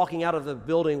would be walking out of the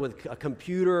building with a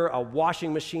computer, a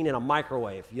washing machine, and a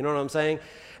microwave. You know what I'm saying?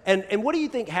 And what do you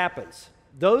think happens?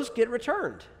 Those get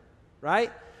returned,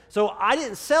 right? So I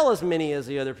didn't sell as many as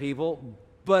the other people,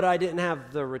 but I didn't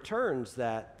have the returns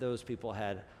that those people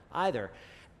had either.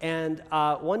 And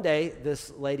one day, this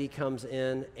lady comes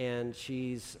in, and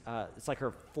it's like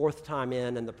her fourth time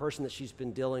in, and the person that she's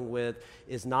been dealing with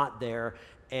is not there.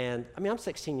 And, I'm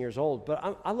 16 years old,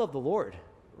 but I love the Lord,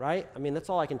 right? That's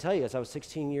all I can tell you. As I was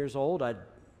 16 years old, I'd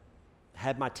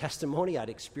had my testimony. I'd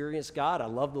experienced God. I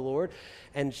love the Lord.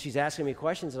 And she's asking me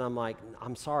questions, and I'm like,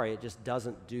 I'm sorry, it just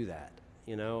doesn't do that.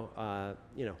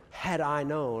 Had I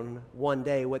known one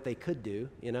day what they could do,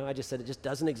 I just said it just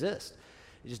doesn't exist.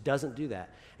 It just doesn't do that.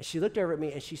 And she looked over at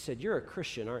me and she said, you're a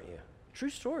Christian, aren't you?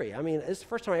 True story. It's the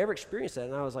first time I ever experienced that.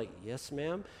 And I was like, yes,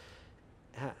 ma'am.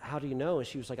 How do you know? And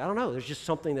she was like, I don't know. There's just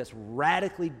something that's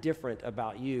radically different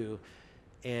about you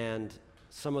and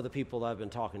some of the people that I've been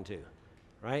talking to,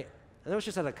 right? And that was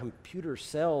just at a computer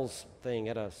sales thing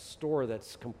at a store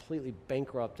that's completely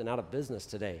bankrupt and out of business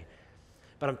today.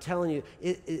 But I'm telling you,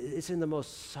 it's in the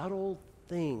most subtle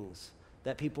things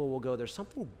that people will go, there's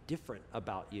something different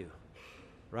about you,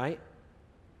 right?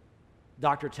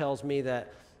 Doctor tells me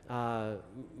that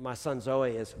my son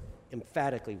Zoe is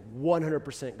emphatically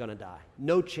 100% going to die.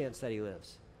 No chance that he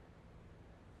lives.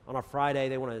 On a Friday,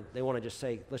 they want to just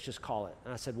say, let's just call it.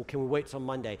 And I said, well, can we wait till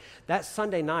Monday? That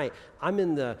Sunday night, I'm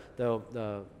in the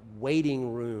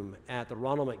waiting room at the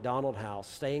Ronald McDonald House,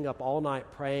 staying up all night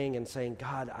praying and saying,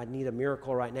 God, I need a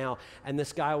miracle right now. And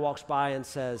this guy walks by and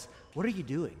says, what are you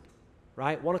doing?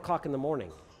 Right? 1 o'clock in the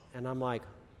morning. And I'm like,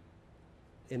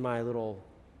 in my little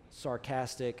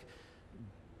sarcastic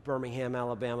Birmingham,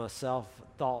 Alabama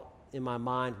self-thought in my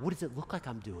mind, what does it look like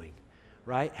I'm doing?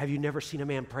 Right? Have you never seen a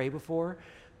man pray before?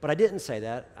 But I didn't say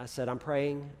that. I said, I'm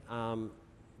praying,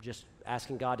 just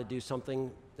asking God to do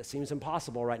something that seems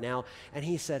impossible right now. And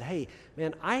he said, hey,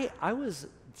 man, I was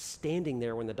standing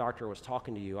there when the doctor was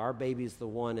talking to you. Our baby's the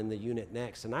one in the unit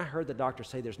next. And I heard the doctor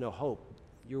say there's no hope.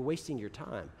 You're wasting your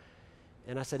time.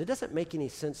 And I said, it doesn't make any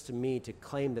sense to me to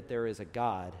claim that there is a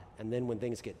God, and then when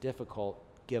things get difficult,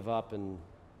 give up and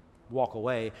walk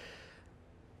away.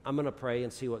 I'm going to pray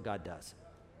and see what God does.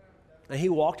 And he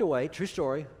walked away, true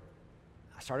story.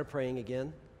 I started praying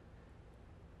again,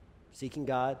 seeking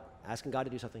God, asking God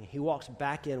to do something. He walks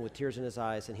back in with tears in his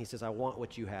eyes, and he says, I want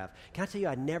what you have. Can I tell you,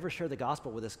 I never shared the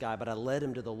gospel with this guy, but I led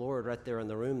him to the Lord right there in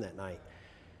the room that night.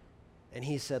 And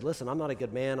he said, listen, I'm not a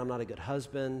good man. I'm not a good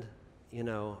husband.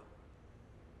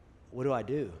 What do I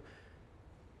do?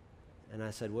 And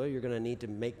I said, well, you're going to need to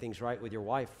make things right with your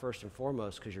wife first and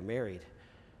foremost because you're married.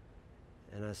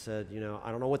 And I said,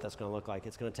 I don't know what that's going to look like.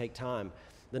 It's going to take time.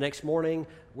 The next morning,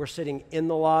 we're sitting in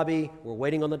the lobby. We're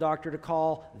waiting on the doctor to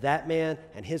call. That man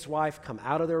and his wife come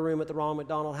out of their room at the Ronald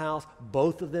McDonald House,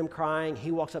 both of them crying.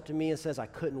 He walks up to me and says, I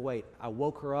couldn't wait. I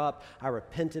woke her up. I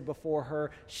repented before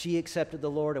her. She accepted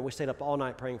the Lord, and we stayed up all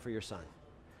night praying for your son.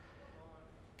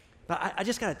 But I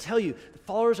just got to tell you, the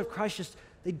followers of Christ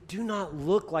they do not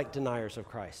look like deniers of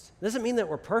Christ. It doesn't mean that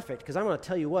we're perfect, because I'm going to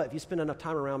tell you what, if you spend enough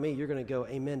time around me, you're going to go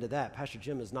amen to that. Pastor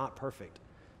Jim is not perfect.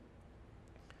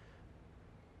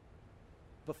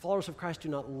 But followers of Christ do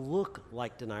not look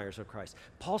like deniers of Christ.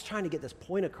 Paul's trying to get this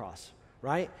point across,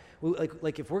 right?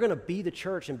 Like if we're going to be the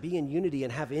church and be in unity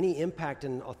and have any impact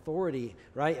and authority,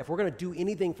 right? If we're going to do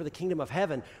anything for the kingdom of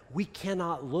heaven, we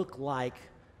cannot look like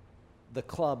the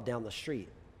club down the street,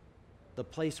 the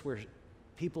place where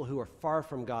people who are far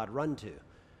from God run to.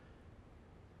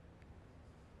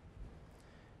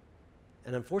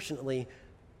 And unfortunately,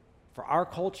 for our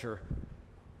culture,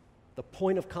 the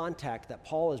point of contact that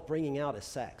Paul is bringing out is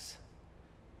sex.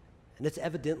 And it's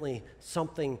evidently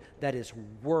something that is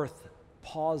worth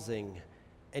pausing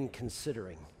and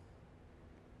considering.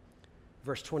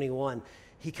 Verse 21,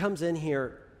 he comes in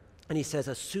here And he says,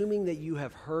 assuming that you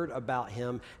have heard about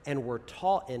him and were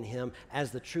taught in him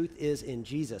as the truth is in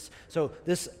Jesus. So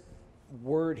this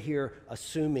word here,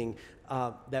 assuming,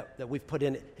 that we've put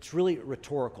in, it's really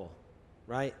rhetorical,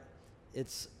 right?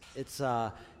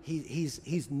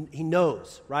 He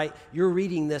knows, right? You're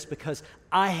reading this because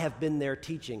I have been there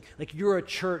teaching. Like, you're a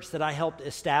church that I helped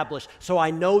establish, so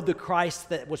I know the Christ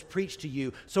that was preached to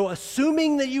you. So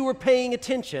assuming that you were paying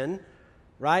attention,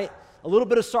 right? A little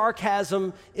bit of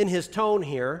sarcasm in his tone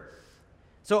here.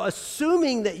 So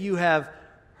assuming that you have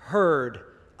heard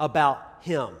about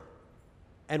him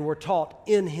and were taught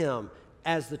in him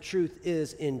as the truth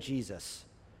is in Jesus.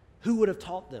 Who would have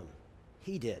taught them?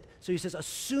 He did. So he says,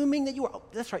 assuming that you were, oh,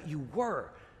 that's right, you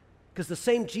were. Because the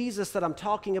same Jesus that I'm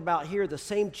talking about here, the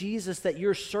same Jesus that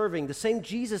you're serving, the same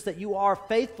Jesus that you are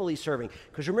faithfully serving.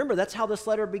 Because remember, that's how this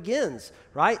letter begins,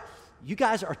 right? You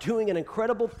guys are doing an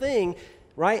incredible thing,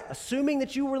 right? Assuming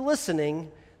that you were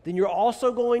listening, then you're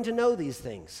also going to know these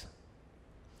things.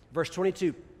 Verse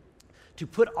 22, to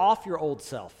put off your old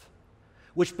self,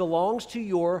 which belongs to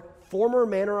your former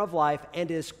manner of life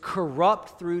and is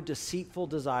corrupt through deceitful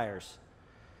desires.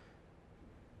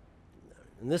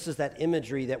 And this is that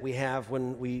imagery that we have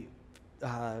when we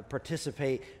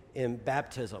participate in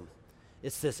baptism.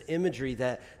 It's this imagery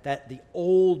that the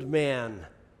old man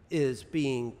is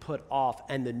being put off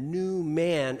and the new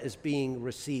man is being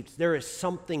received. There is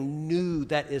something new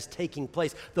that is taking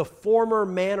place. The former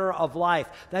manner of life,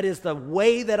 that is the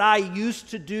way that I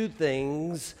used to do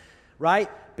things, right?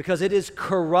 Because it is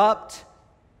corrupt,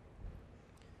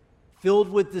 filled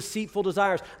with deceitful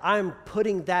desires. I'm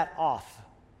putting that off.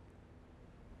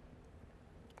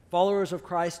 Followers of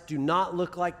Christ do not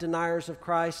look like deniers of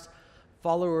Christ.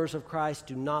 Followers of Christ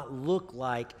do not look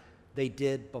like they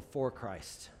did before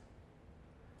Christ.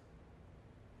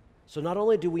 So not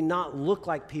only do we not look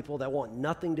like people that want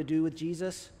nothing to do with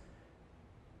Jesus,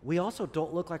 we also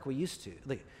don't look like we used to.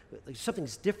 Like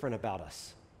something's different about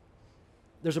us.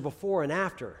 There's a before and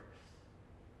after.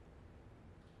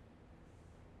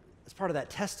 It's part of that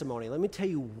testimony. Let me tell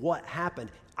you what happened.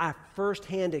 I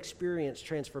firsthand experienced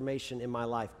transformation in my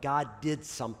life. God did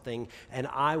something, and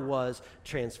I was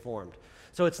transformed.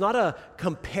 So it's not a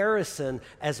comparison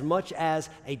as much as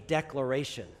a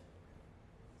declaration.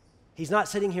 He's not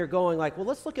sitting here going like, well,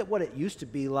 let's look at what it used to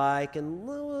be like, and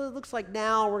well, it looks like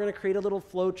now we're going to create a little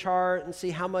flow chart and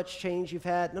see how much change you've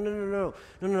had. No.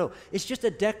 It's just a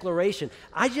declaration.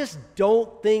 I just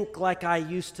don't think like I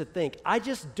used to think. I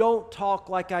just don't talk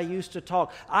like I used to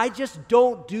talk. I just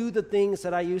don't do the things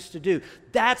that I used to do.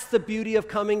 That's the beauty of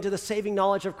coming to the saving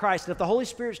knowledge of Christ. And if the Holy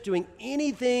Spirit's doing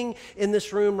anything in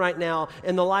this room right now,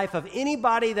 in the life of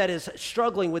anybody that is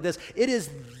struggling with this, it is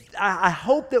I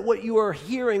hope that what you are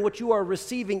hearing, what you are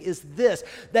receiving is this,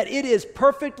 that it is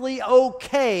perfectly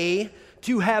okay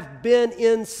to have been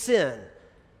in sin.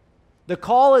 The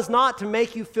call is not to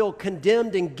make you feel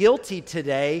condemned and guilty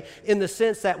today in the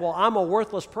sense that, well, I'm a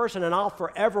worthless person and I'll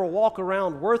forever walk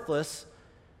around worthless.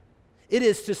 It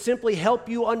is to simply help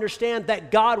you understand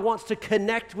that God wants to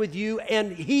connect with you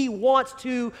and He wants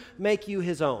to make you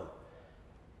His own.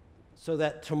 So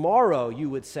that tomorrow you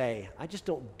would say, I just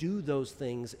don't do those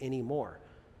things anymore.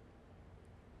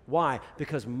 Why?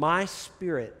 Because my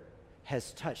spirit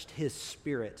has touched His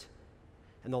spirit.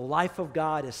 And the life of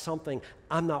God is something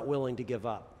I'm not willing to give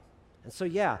up. And so,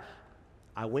 yeah,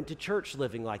 I went to church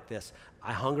living like this.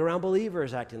 I hung around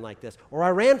believers acting like this. Or I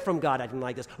ran from God acting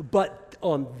like this. But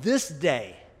on this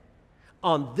day,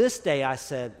 I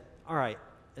said, all right,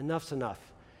 enough's enough.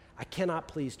 I cannot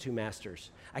please two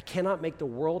masters. I cannot make the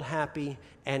world happy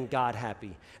and God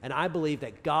happy. And I believe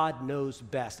that God knows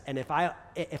best. And if I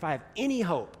have any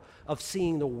hope of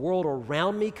seeing the world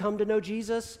around me come to know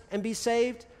Jesus and be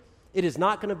saved, it is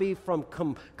not going to be from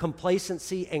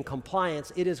complacency and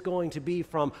compliance. It is going to be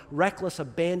from reckless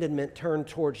abandonment turned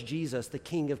towards Jesus, the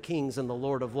King of Kings and the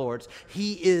Lord of Lords.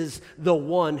 He is the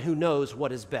one who knows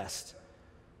what is best.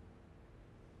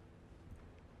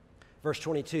 Verse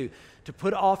 22, to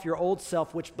put off your old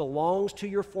self, which belongs to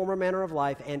your former manner of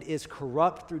life and is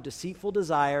corrupt through deceitful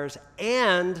desires,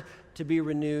 and to be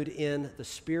renewed in the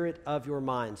spirit of your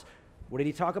minds. What did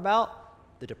he talk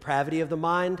about? The depravity of the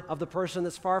mind of the person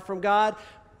that's far from God.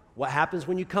 What happens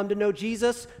when you come to know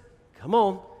Jesus? Come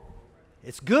on.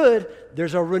 It's good.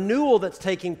 There's a renewal that's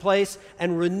taking place,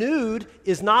 and renewed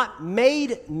is not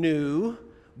made new,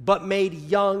 but made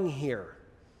young here.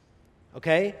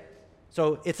 Okay?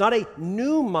 So it's not a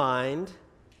new mind.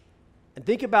 And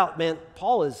think about, man,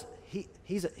 Paul is,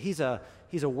 he's a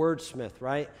wordsmith,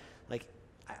 right? Like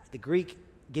the Greek,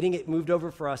 getting it moved over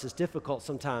for us is difficult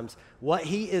sometimes. What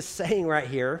he is saying right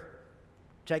here,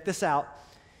 check this out,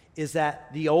 is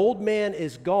that the old man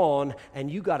is gone and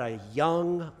you got a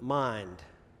young mind.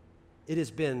 It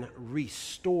has been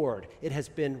restored. It has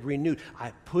been renewed.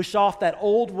 I push off that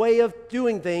old way of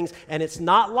doing things, and it's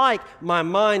not like my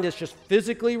mind is just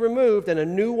physically removed and a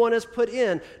new one is put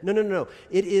in. No.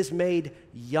 It is made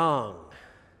young.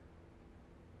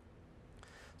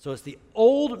 So it's the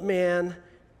old man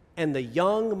and the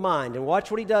young mind. And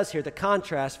watch what he does here, the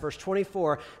contrast, verse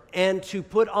 24, and to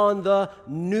put on the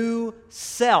new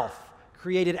self,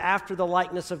 created after the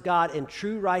likeness of God in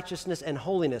true righteousness and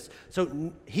holiness.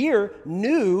 So here,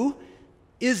 new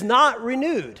is not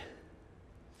renewed.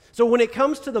 So when it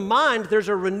comes to the mind, there's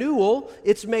a renewal.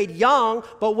 It's made young.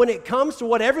 But when it comes to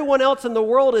what everyone else in the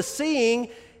world is seeing,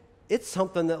 it's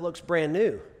something that looks brand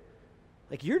new.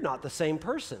 Like you're not the same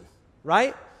person,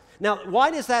 right? Now, why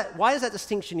does that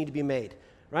distinction need to be made,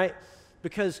 right?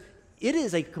 Because it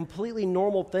is a completely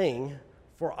normal thing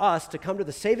for us to come to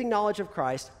the saving knowledge of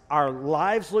Christ, our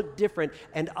lives look different,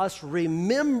 and us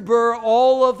remember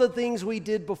all of the things we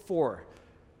did before.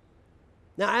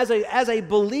 Now, as a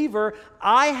believer,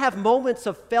 I have moments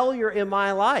of failure in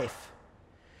my life.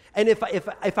 And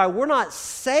if I were not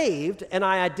saved and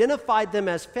I identified them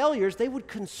as failures, they would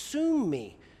consume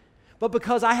me. But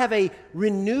because I have a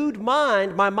renewed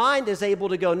mind, my mind is able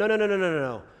to go, no.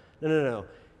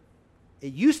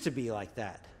 It used to be like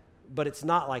that, but it's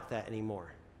not like that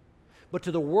anymore. But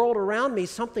to the world around me,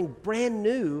 something brand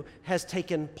new has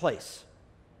taken place.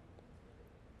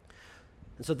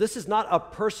 And so this is not a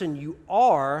person you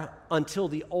are until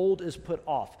the old is put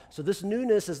off. So this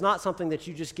newness is not something that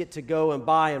you just get to go and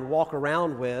buy and walk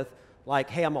around with,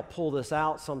 like, hey, I'm going to pull this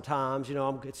out sometimes.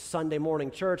 It's Sunday morning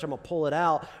church, I'm going to pull it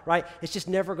out, right? It's just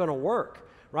never going to work,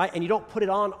 right? And you don't put it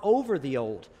on over the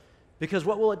old. Because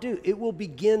what will it do? The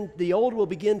old will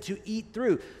begin to eat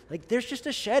through. Like there's just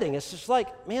a shedding. It's just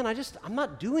like, man, I'm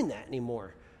not doing that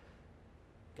anymore.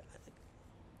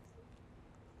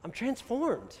 I'm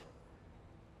transformed.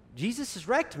 Jesus has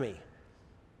wrecked me.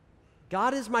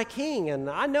 God is my king, and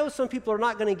I know some people are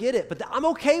not going to get it, but I'm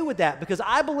okay with that because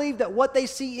I believe that what they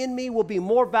see in me will be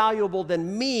more valuable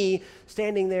than me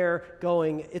standing there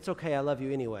going, it's okay, I love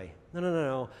you anyway.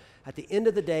 No. At the end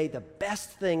of the day, the best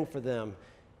thing for them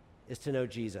is to know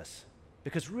Jesus.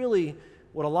 Because really,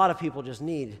 what a lot of people just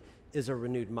need is a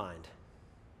renewed mind.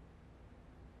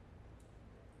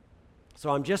 So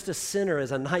I'm just a sinner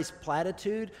is a nice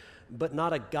platitude, but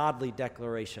not a godly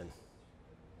declaration.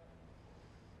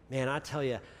 Man, I tell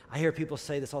you, I hear people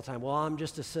say this all the time, well, I'm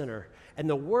just a sinner. And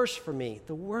the worst for me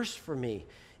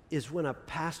is when a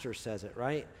pastor says it,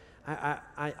 right?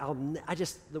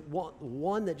 The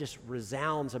one that just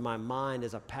resounds in my mind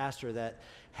is a pastor that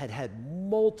had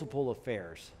multiple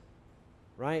affairs,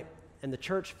 right? And the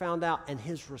church found out, and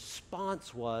his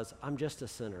response was, I'm just a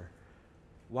sinner.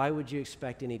 Why would you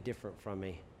expect any different from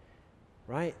me?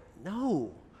 Right?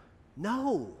 No.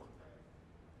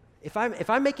 If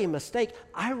I make a mistake,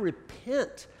 I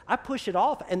repent. I push it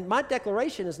off. And my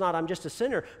declaration is not, I'm just a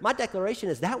sinner. My declaration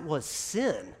is, that was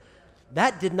sin.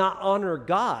 That did not honor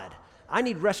God. I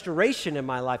need restoration in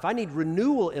my life. I need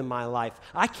renewal in my life.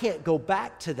 I can't go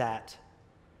back to that.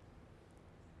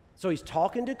 So he's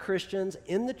talking to Christians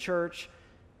in the church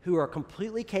who are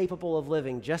completely capable of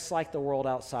living just like the world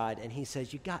outside. And he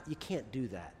says, you can't do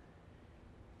that.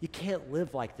 You can't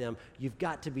live like them. You've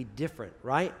got to be different,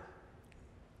 right?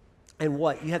 And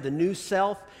what? You have the new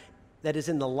self that is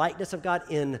in the likeness of God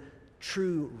in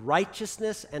true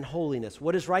righteousness and holiness.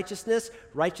 What is righteousness?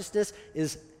 Righteousness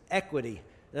is equity.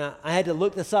 Now, I had to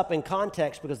look this up in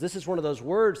context because this is one of those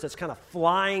words that's kind of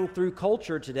flying through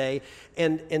culture today.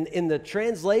 And in the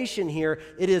translation here,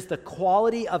 it is the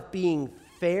quality of being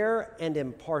fair and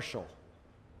impartial.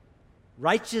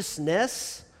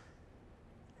 Righteousness,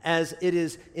 as it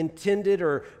is intended,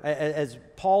 or as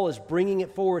Paul is bringing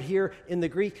it forward here in the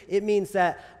Greek, it means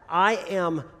that I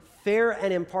am fair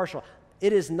and impartial.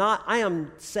 It is not, I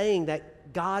am saying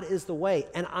that God is the way,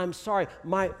 and I'm sorry,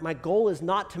 my goal is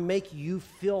not to make you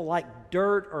feel like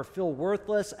dirt or feel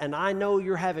worthless, and I know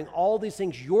you're having all these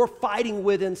things you're fighting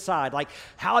with inside, like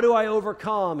how do I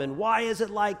overcome, and why is it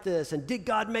like this, and did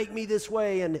God make me this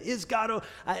way, and is God,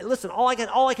 listen, all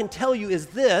I can tell you is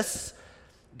this: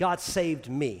 God saved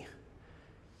me.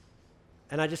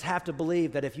 And I just have to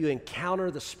believe that if you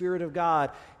encounter the Spirit of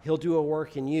God, He'll do a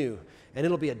work in you. And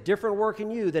it'll be a different work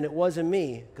in you than it was in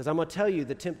me. Because I'm going to tell you,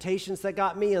 the temptations that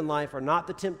got me in life are not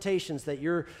the temptations that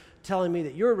you're telling me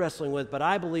that you're wrestling with, but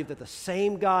I believe that the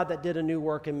same God that did a new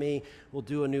work in me will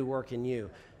do a new work in you.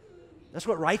 That's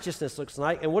what righteousness looks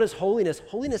like. And what is holiness?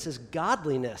 Holiness is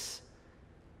godliness.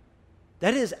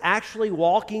 That is actually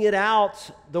walking it out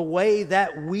the way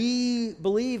that we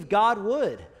believe God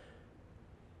would.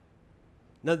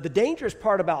 Now, the dangerous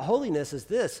part about holiness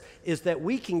is that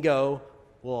we can go,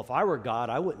 well, if I were God,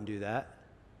 I wouldn't do that.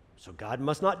 So God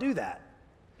must not do that.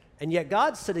 And yet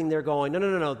God's sitting there going,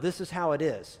 no, this is how it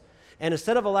is. And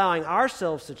instead of allowing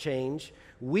ourselves to change,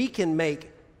 we can make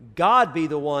God be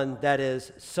the one that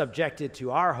is subjected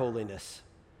to our holiness.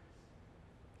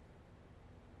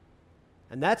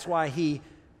 And that's why he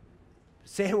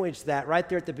sandwiched that right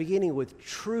there at the beginning with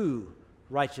true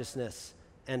righteousness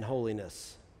and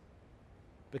holiness.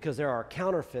 Because there are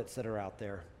counterfeits that are out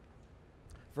there.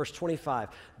 Verse 25,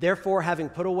 therefore, having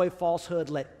put away falsehood,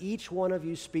 let each one of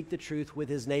you speak the truth with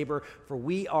his neighbor, for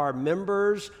we are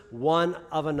members one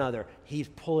of another. He's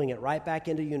pulling it right back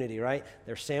into unity, right?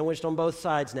 They're sandwiched on both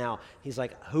sides now. He's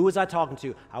like, who was I talking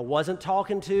to? I wasn't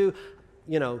talking to,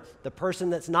 the person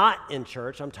that's not in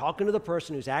church. I'm talking to the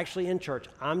person who's actually in church.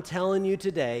 I'm telling you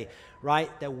today, right,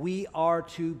 that we are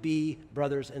to be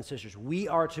brothers and sisters. We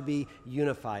are to be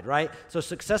unified, right? So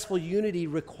successful unity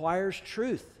requires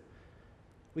truth.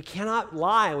 We cannot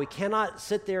lie. We cannot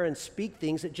sit there and speak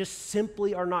things that just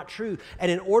simply are not true.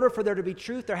 And in order for there to be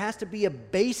truth, there has to be a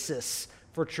basis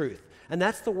for truth. And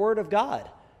that's the Word of God,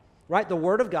 right? The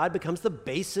Word of God becomes the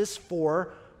basis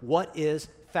for what is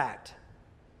fact.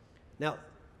 Now,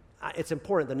 it's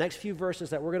important. The next few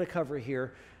verses that we're going to cover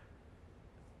here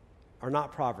are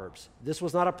not Proverbs. This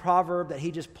was not a proverb that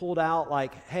he just pulled out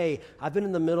like, hey, I've been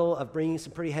in the middle of bringing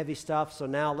some pretty heavy stuff, so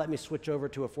now let me switch over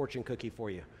to a fortune cookie for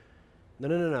you.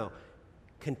 No.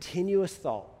 Continuous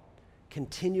thought.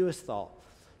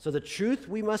 So the truth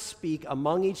we must speak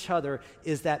among each other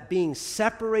is that being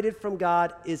separated from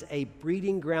God is a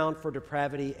breeding ground for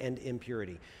depravity and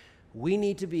impurity. We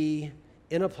need to be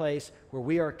in a place where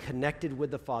we are connected with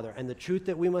the Father. And the truth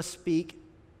that we must speak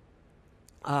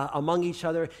among each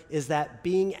other is that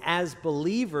being as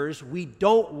believers, we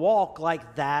don't walk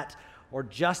like that or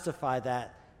justify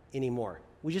that anymore.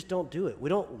 We just don't do it. We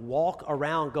don't walk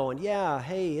around going, yeah,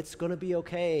 hey, it's going to be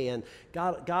okay, and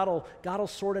God will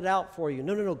sort it out for you.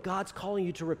 No. God's calling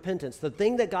you to repentance. The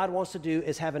thing that God wants to do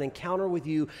is have an encounter with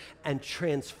you and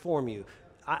transform you.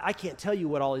 I can't tell you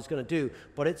what all he's going to do,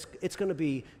 but it's going to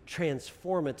be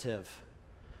transformative.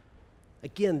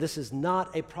 Again, this is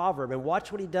not a proverb, and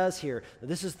watch what he does here.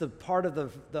 This is the part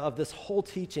of this whole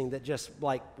teaching that just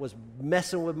was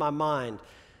messing with my mind.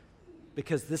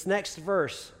 Because this next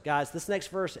verse, guys,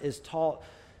 is taught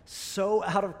so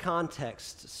out of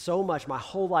context, so much, my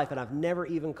whole life, and I've never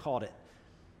even caught it.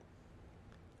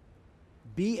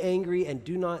 Be angry and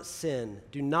do not sin.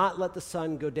 Do not let the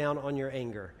sun go down on your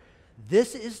anger.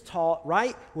 This is taught,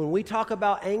 right? When we talk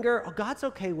about anger, God's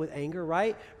okay with anger,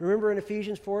 right? Remember in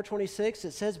Ephesians 4:26,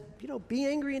 it says, be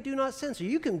angry and do not sin. So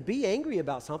you can be angry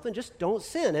about something, just don't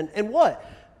sin. And what?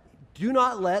 Do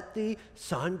not let the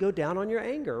sun go down on your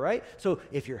anger, right? So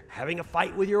if you're having a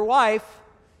fight with your wife,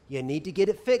 you need to get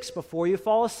it fixed before you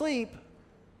fall asleep,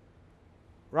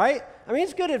 right? I mean,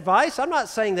 it's good advice. I'm not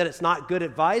saying that it's not good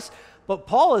advice, but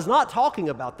Paul is not talking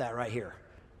about that right here.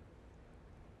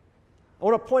 I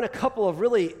want to point a couple of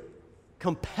really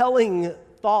compelling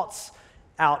thoughts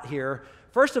out here.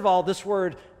 First of all, this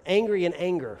word angry and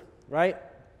anger, right?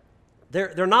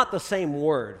 They're not the same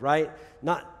word, right?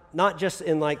 Not just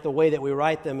in like the way that we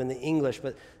write them in the English,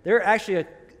 but they're actually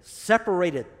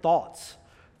separated thoughts.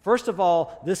 First of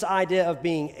all, this idea of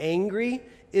being angry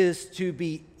is to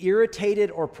be irritated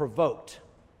or provoked.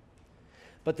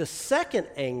 But the second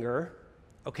anger,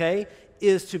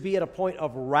 is to be at a point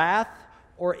of wrath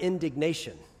or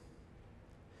indignation.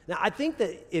 Now, I think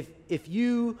that if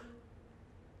you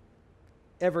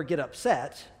ever get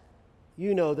upset,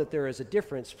 you know that there is a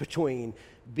difference between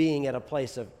being at a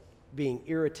place of being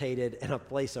irritated and a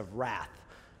place of wrath,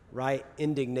 right?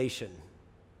 Indignation.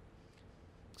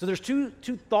 So there's two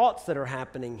thoughts that are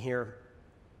happening here,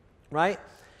 right?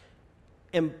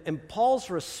 And Paul's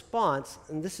response,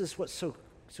 and this is what's so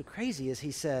crazy, is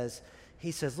he says,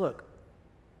 look,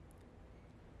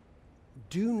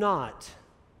 do not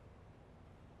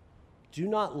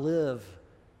live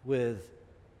with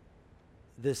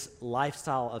this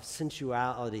lifestyle of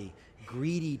sensuality,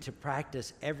 greedy to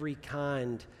practice every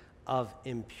kind of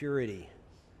impurity,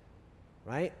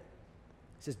 right?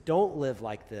 He says, don't live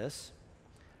like this.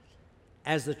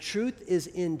 As the truth is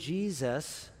in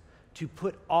Jesus, to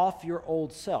put off your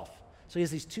old self. So he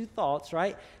has these two thoughts,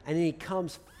 right? And then he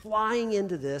comes flying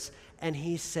into this and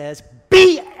he says,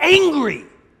 be angry.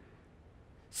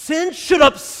 Sin should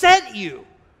upset you.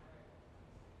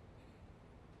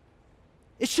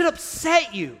 It should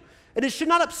upset you. And it should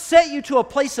not upset you to a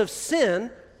place of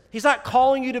sin. He's not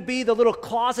calling you to be the little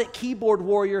closet keyboard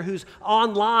warrior who's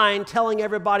online telling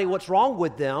everybody what's wrong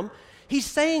with them. He's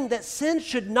saying that sin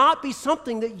should not be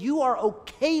something that you are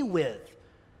okay with.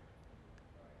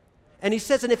 And he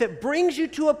says, and if it brings you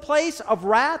to a place of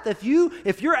wrath,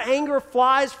 if your anger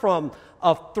flies from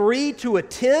a 3 to a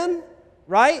 10,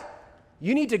 right?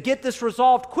 You need to get this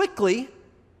resolved quickly,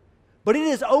 but it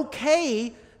is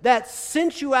okay that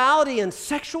sensuality and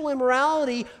sexual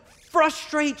immorality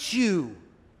frustrates you.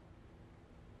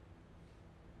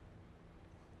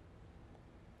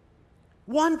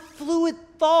 One fluid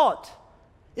thought.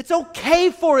 It's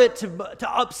okay for it to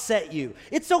upset you.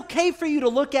 It's okay for you to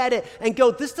look at it and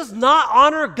go, this does not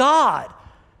honor God.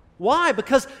 Why?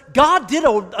 Because God did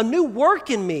a new work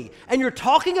in me. And you're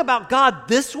talking about God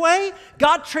this way?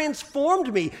 God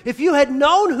transformed me. If you had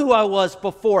known who I was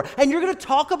before, and you're going to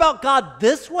talk about God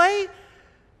this way?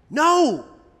 No.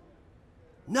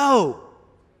 No.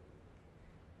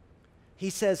 He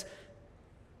says,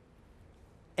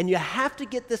 and you have to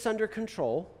get this under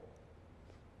control,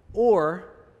 or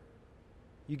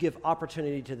you give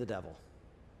opportunity to the devil.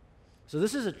 So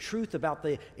this is a truth about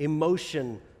the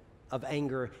emotion of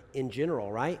anger in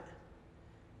general, right?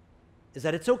 Is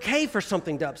that it's okay for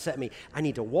something to upset me. I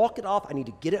need to walk it off. I need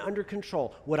to get it under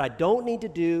control. What I don't need to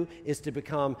do is to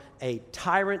become a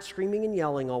tyrant screaming and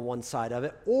yelling on one side of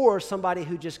it, or somebody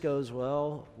who just goes,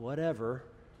 well, whatever.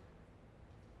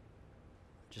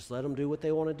 Just let them do what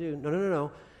they want to do.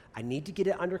 No. I need to get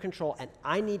it under control, and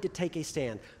I need to take a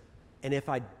stand. And if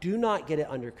I do not get it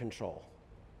under control,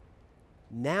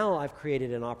 now I've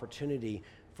created an opportunity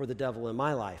for the devil in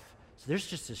my life. So there's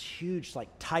just this huge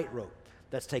tightrope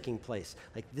that's taking place.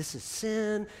 This is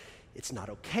sin. It's not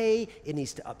okay. It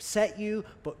needs to upset you,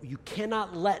 but you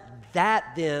cannot let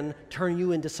that then turn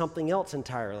you into something else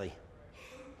entirely.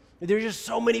 There's just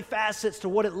so many facets to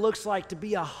what it looks like to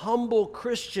be a humble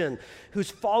Christian who's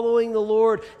following the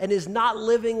Lord and is not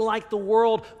living like the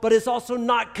world, but is also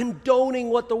not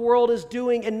condoning what the world is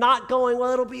doing and not going,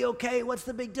 well, it'll be okay. What's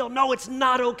the big deal? No, it's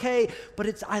not okay,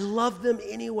 but I love them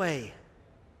anyway.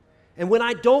 And when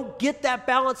I don't get that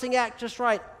balancing act just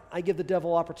right, I give the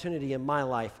devil opportunity in my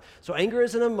life. So anger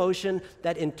is an emotion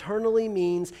that internally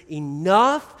means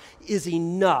enough is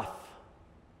enough.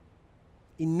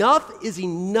 Enough is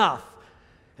enough.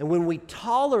 And when we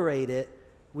tolerate it,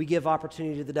 we give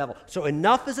opportunity to the devil. So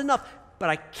enough is enough, but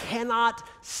I cannot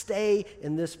stay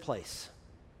in this place.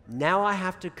 Now I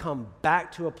have to come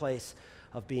back to a place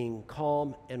of being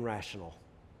calm and rational.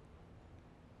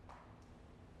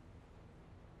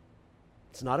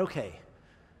 It's not okay,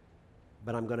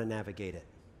 but I'm going to navigate it.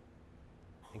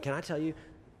 And can I tell you,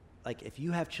 if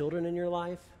you have children in your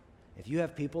life, if you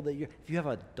have people if you have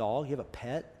a dog, you have a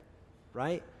pet,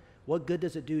 right? What good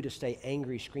does it do to stay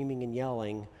angry, screaming, and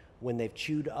yelling when they've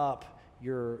chewed up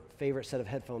your favorite set of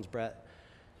headphones, Brett?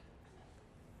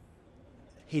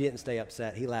 He didn't stay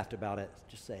upset. He laughed about it,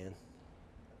 just saying.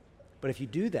 But if you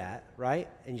do that, right,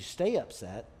 and you stay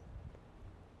upset,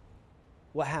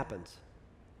 what happens?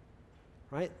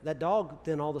 Right? That dog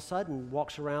then all of a sudden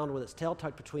walks around with its tail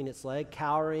tucked between its legs,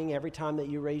 cowering every time that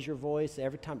you raise your voice,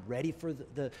 every time ready for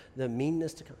the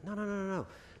meanness to come. No,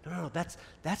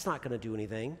 that's not going to do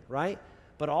anything, right?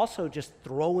 But also just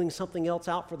throwing something else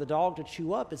out for the dog to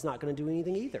chew up is not going to do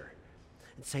anything either.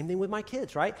 And same thing with my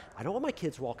kids, right? I don't want my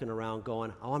kids walking around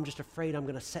going, oh, I'm just afraid I'm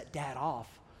going to set dad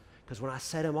off. Because when I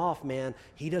set him off, man,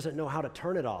 he doesn't know how to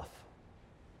turn it off.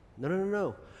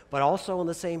 No. But also on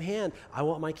the same hand, I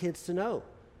want my kids to know,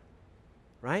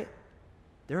 right?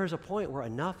 There is a point where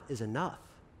enough is enough.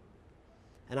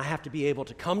 And I have to be able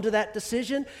to come to that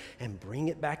decision and bring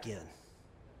it back in.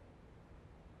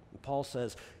 And Paul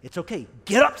says, it's okay,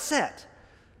 get upset.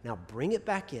 Now bring it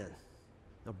back in.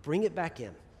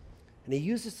 And he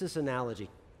uses this analogy.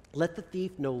 Let the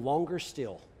thief no longer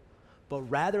steal, but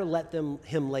rather let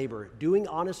him labor, doing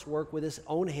honest work with his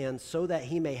own hands so that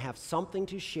he may have something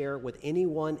to share with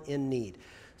anyone in need.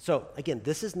 So again,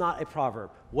 this is not a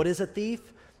proverb. What is a thief?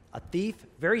 A thief,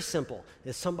 very simple,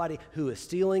 is somebody who is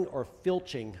stealing or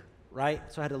filching, right?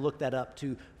 So I had to look that up.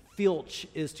 To filch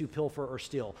is to pilfer or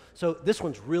steal. So this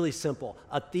one's really simple.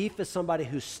 A thief is somebody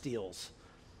who steals.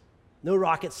 No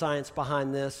rocket science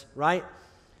behind this, right?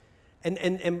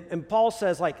 And Paul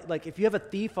says, like if you have a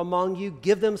thief among you,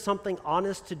 give them something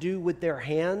honest to do with their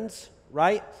hands,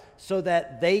 right? So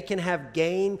that they can have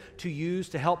gain to use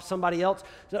to help somebody else.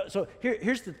 So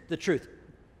here's the truth.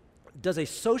 Does a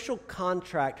social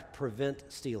contract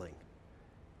prevent stealing?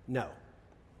 No.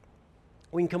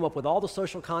 We can come up with all the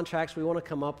social contracts we want to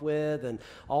come up with and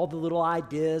all the little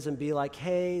ideas and be like,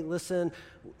 hey, listen,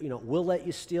 we'll let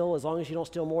you steal as long as you don't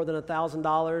steal more than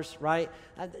 $1,000, right?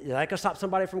 Is that going to stop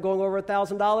somebody from going over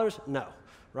 $1,000? No,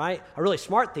 right? A really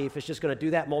smart thief is just going to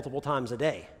do that multiple times a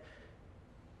day.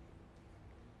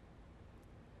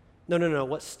 No.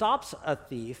 What stops a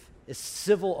thief is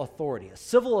civil authority. A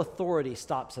civil authority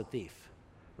stops a thief,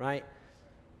 right?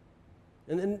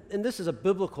 And this is a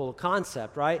biblical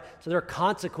concept, right? So there are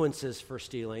consequences for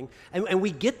stealing. And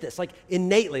we get this, like,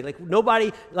 innately. Like,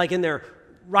 nobody, like, in their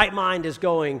right mind is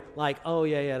going, like, oh,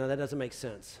 yeah, no, that doesn't make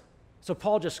sense. So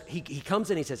Paul just, he comes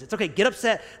in, he says, it's okay, get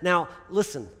upset. Now,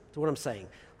 listen to what I'm saying.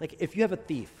 Like, if you have a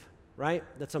thief, right,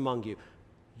 that's among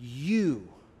you,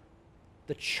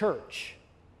 the church,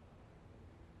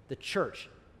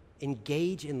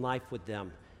 engage in life with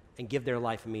them and give their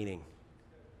life meaning.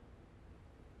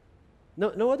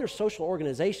 No other social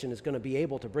organization is going to be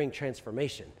able to bring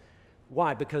transformation.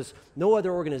 Why? Because no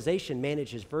other organization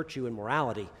manages virtue and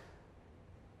morality.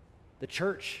 The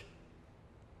church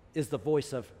is the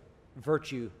voice of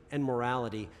virtue and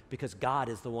morality because God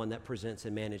is the one that presents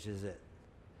and manages it.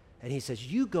 And he says,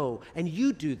 you go and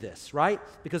you do this, right?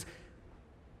 Because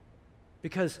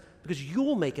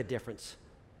you'll make a difference.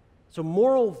 So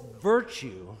moral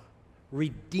virtue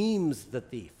redeems the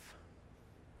thief.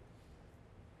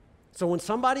 So when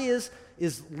somebody is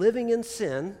living in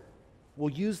sin, we'll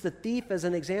use the thief as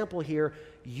an example here,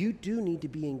 you do need to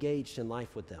be engaged in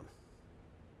life with them.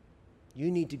 You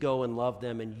need to go and love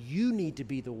them, and you need to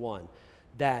be the one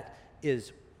that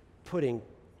is putting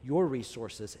your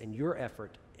resources and your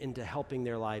effort into helping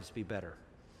their lives be better.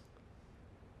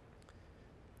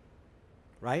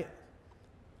 Right?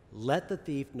 Let the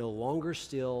thief no longer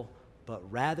steal, but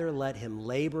rather let him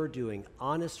labor doing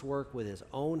honest work with his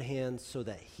own hands so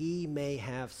that he may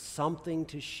have something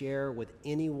to share with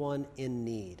anyone in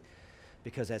need.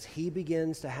 Because as he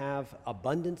begins to have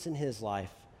abundance in his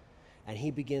life, and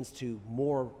he begins to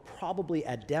more probably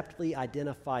adeptly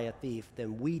identify a thief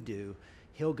than we do,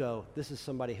 he'll go, this is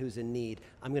somebody who's in need.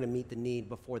 I'm going to meet the need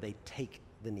before they take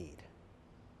the need.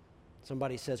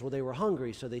 Somebody says, well, they were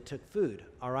hungry, so they took food.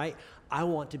 All right? I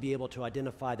want to be able to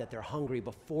identify that they're hungry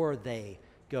before they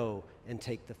go and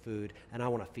take the food, and I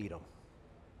want to feed them.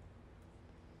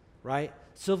 Right?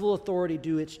 Civil authority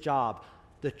do its job.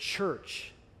 The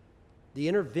church, the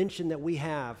intervention that we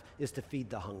have is to feed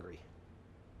the hungry,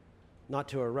 not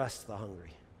to arrest the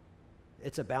hungry.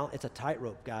 It's a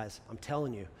tightrope, guys. I'm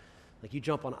telling you. Like, you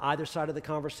jump on either side of the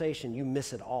conversation, you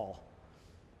miss it all.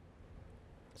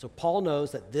 So Paul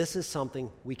knows that this is something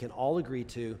we can all agree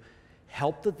to.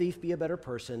 Help the thief be a better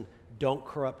person. Don't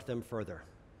corrupt them further.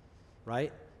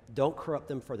 Right? Don't corrupt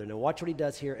them further. Now watch what he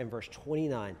does here in verse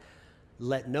 29.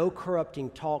 Let no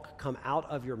corrupting talk come out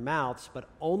of your mouths, but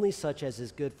only such as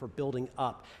is good for building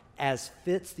up, as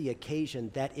fits the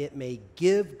occasion, that it may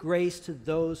give grace to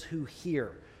those who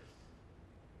hear.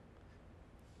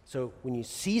 So when you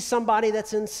see somebody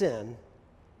that's in sin,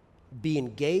 be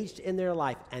engaged in their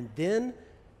life, and then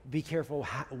be careful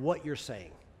what you're saying.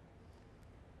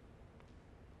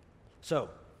 So,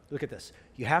 look at this.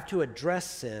 You have to address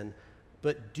sin,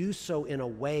 but do so in a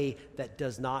way that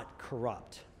does not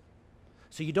corrupt.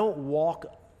 So you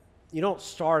don't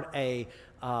start a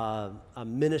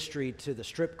ministry to the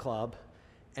strip club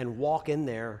and walk in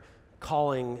there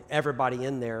calling everybody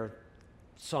in there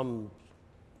some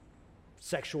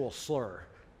sexual slur,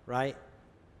 right?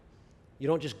 You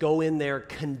don't just go in there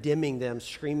condemning them,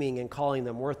 screaming and calling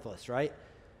them worthless, right?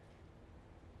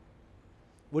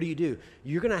 What do?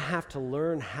 You're going to have to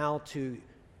learn how to,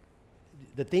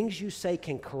 the things you say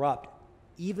can corrupt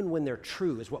even when they're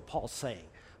true, is what Paul's saying.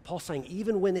 Paul's saying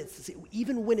even when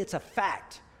it's a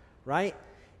fact, right?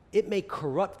 It may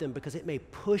corrupt them because it may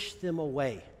push them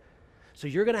away. So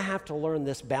you're going to have to learn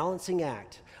this balancing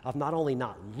act of not only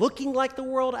not looking like the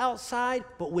world outside,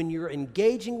 but when you're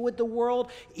engaging with the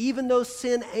world, even though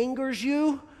sin angers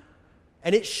you,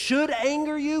 and it should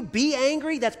anger you, be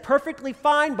angry, that's perfectly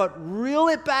fine, but reel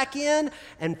it back in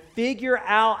and figure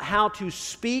out how to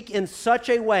speak in such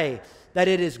a way that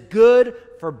it is good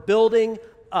for building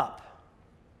up.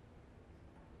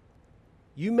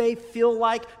 You may feel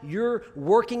like you're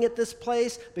working at this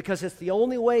place because it's the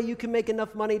only way you can make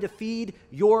enough money to feed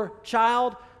your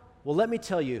child. Well, let me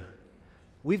tell you,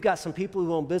 we've got some people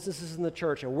who own businesses in the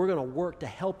church, and we're going to work to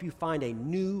help you find a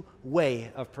new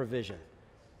way of provision.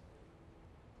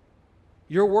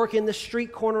 You're working the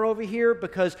street corner over here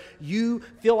because you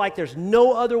feel like there's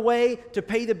no other way to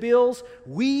pay the bills.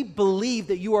 We believe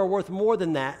that you are worth more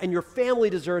than that, and your family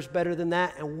deserves better than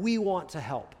that, and we want to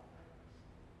help.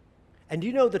 And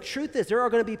you know, the truth is there are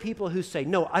going to be people who say,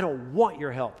 no, I don't want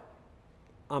your help.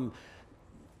 I'm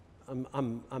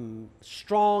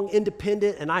strong,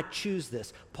 independent, and I choose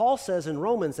this. Paul says in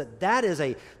Romans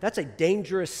that's a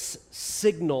dangerous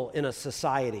signal in a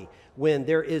society when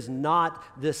there is not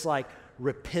this like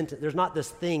repentance. There's not this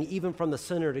thing even from the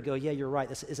sinner to go, yeah, you're right,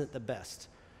 this isn't the best,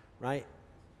 right?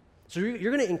 So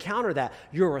you're going to encounter that.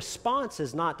 Your response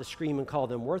is not to scream and call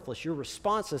them worthless. Your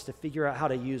response is to figure out how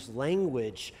to use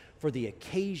language for the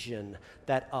occasion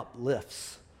that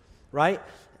uplifts, right?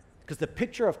 Because the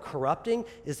picture of corrupting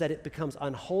is that it becomes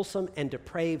unwholesome and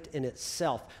depraved in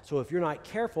itself. So if you're not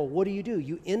careful, what do?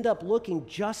 You end up looking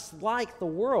just like the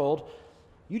world.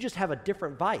 You just have a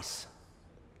different vice.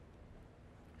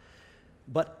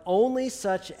 But only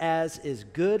such as is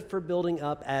good for building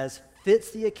up, as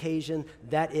fits the occasion,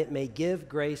 that it may give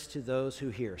grace to those who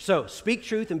hear. So speak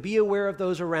truth and be aware of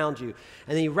those around you.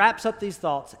 And then he wraps up these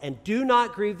thoughts, and do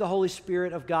not grieve the Holy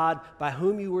Spirit of God, by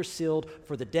whom you were sealed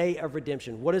for the day of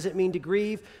redemption. What does it mean to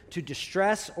grieve? To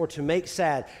distress or to make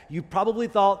sad. You probably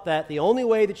thought that the only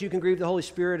way that you can grieve the Holy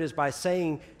Spirit is by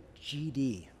saying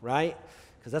GD, right?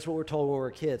 Because that's what we're told when we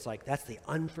were kids. Like, that's the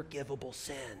unforgivable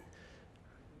sin.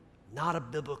 Not a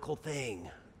biblical thing.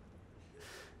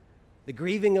 The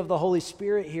grieving of the Holy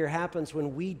Spirit here happens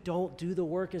when we don't do the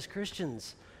work as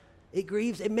Christians.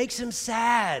 It makes him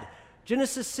sad.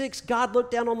 Genesis 6, God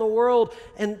looked down on the world,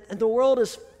 and the world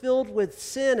is filled with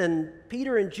sin, and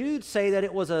Peter and Jude say that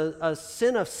it was a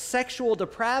sin of sexual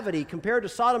depravity compared to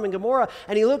Sodom and Gomorrah,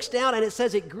 and he looks down, and it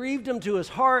says it grieved him to his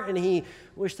heart, and he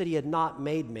wished that he had not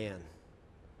made man.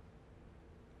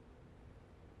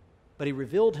 But he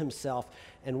revealed himself,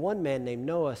 and one man named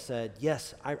Noah said,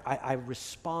 yes, I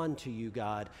respond to you,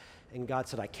 God. And God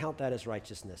said, I count that as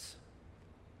righteousness.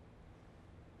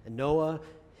 And Noah,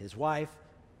 his wife,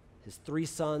 his 3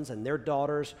 sons, and their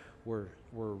daughters were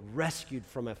rescued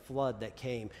from a flood that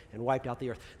came and wiped out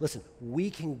the earth. Listen,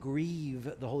 we can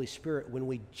grieve the Holy Spirit when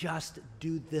we just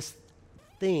do this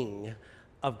thing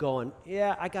of going,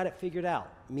 yeah, I got it figured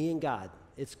out. Me and God,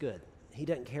 it's good. He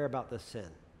doesn't care about the sin.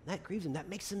 That grieves him. That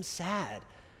makes him sad.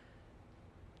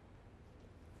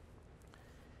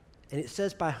 And it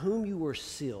says, by whom you were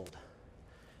sealed.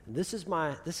 And this is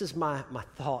my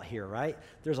thought here, right?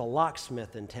 There's a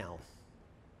locksmith in town.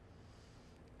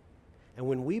 And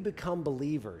when we become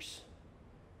believers,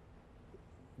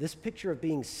 this picture of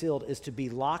being sealed is to be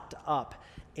locked up.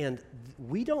 And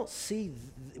we don't see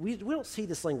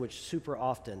this language super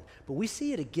often, but we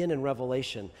see it again in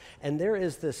Revelation. And there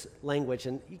is this language,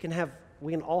 and we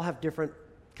can all have different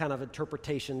kind of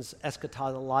interpretations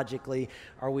eschatologically.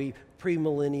 Are we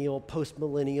premillennial,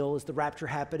 postmillennial? Is the rapture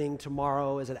happening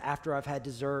tomorrow? Is it after I've had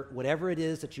dessert? Whatever it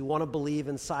is that you want to believe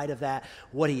inside of that.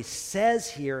 What he says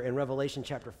here in Revelation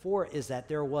chapter 4 is that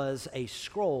there was a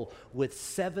scroll with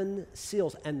 7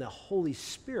 seals, and the Holy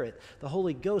Spirit, the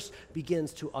Holy Ghost,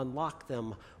 begins to unlock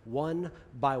them one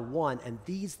by one. And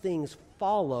these things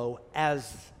follow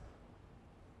as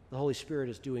the Holy Spirit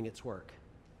is doing its work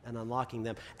and unlocking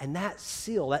them. And that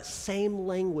seal, that same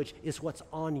language, is what's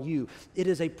on you. It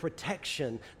is a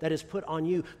protection that is put on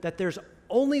you that there's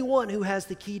only one who has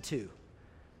the key to.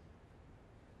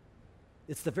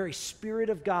 It's the very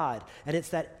Spirit of God, and it's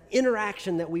that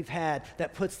interaction that we've had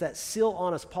that puts that seal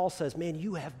on us. Paul says, man,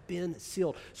 you have been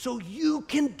sealed, so you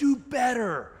can do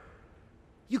better.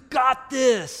 You got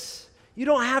this. You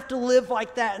don't have to live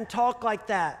like that and talk like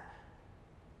that.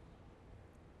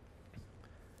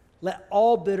 Let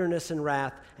all bitterness and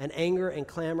wrath and anger and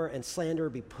clamor and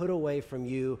slander be put away from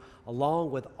you,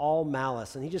 along with all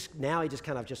malice. And he just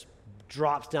kind of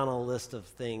drops down a list of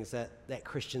things that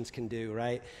Christians can do,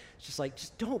 right? It's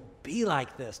just don't be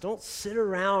like this. Don't sit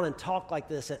around and talk like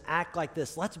this and act like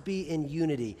this. Let's be in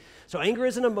unity. So anger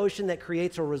is an emotion that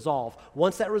creates a resolve.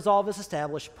 Once that resolve is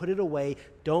established, put it away.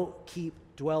 Don't keep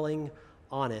dwelling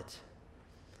on it.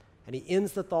 And he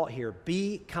ends the thought here.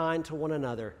 Be kind to one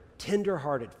another,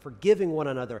 tender-hearted, forgiving one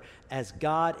another, as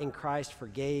God in Christ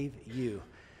forgave you.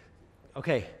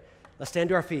 Okay, let's stand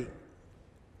to our feet.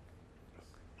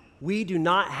 We do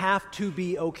not have to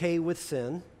be okay with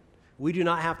sin. We do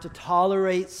not have to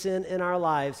tolerate sin in our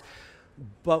lives,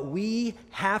 but we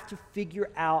have to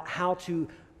figure out how to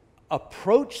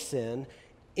approach sin,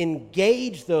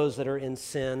 engage those that are in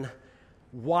sin,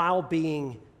 while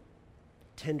being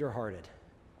tender-hearted.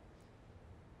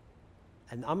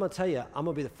 And I'm going to tell you, I'm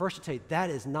going to be the first to tell you, that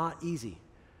is not easy,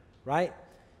 right?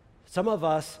 Some of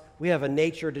us, we have a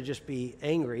nature to just be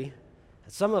angry.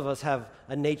 Some of us have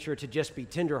a nature to just be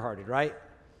tenderhearted, right?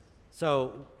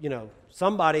 So,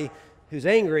 somebody who's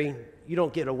angry, you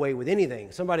don't get away with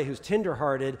anything. Somebody who's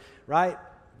tenderhearted, right?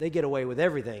 They get away with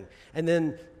everything. And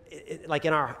then, like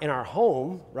in our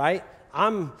home, right?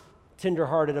 I'm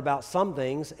tenderhearted about some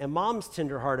things, and mom's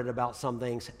tenderhearted about some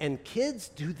things. And kids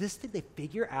do this thing. They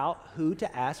figure out who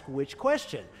to ask which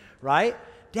question, right?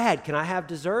 Dad, can I have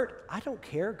dessert? I don't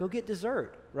care. Go get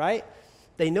dessert, right?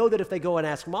 They know that if they go and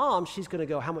ask mom, she's going to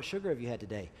go, how much sugar have you had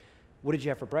today? What did you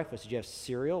have for breakfast? Did you have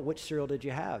cereal? Which cereal did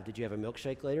you have? Did you have a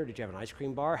milkshake later? Did you have an ice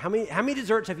cream bar? How many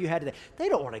desserts have you had today? They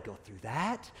don't want to go through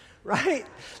that, right?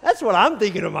 That's what I'm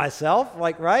thinking to myself,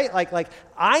 right? Like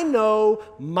I know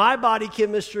my body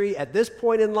chemistry at this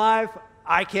point in life,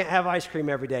 I can't have ice cream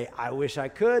every day. I wish I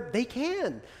could. They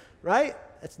can, right?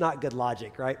 It's not good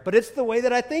logic, right? But it's the way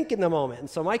that I think in the moment. And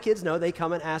so my kids know they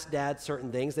come and ask dad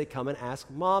certain things. They come and ask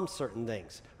mom certain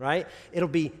things, right? It'll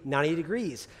be 90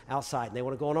 degrees outside and they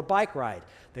want to go on a bike ride.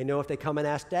 They know if they come and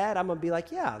ask dad, I'm going to be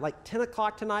like, yeah, like 10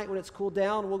 o'clock tonight when it's cooled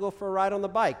down, we'll go for a ride on the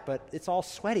bike. But it's all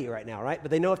sweaty right now, right?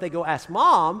 But they know if they go ask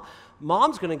mom,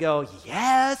 mom's going to go,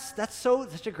 yes, that's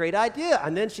such a great idea.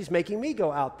 And then she's making me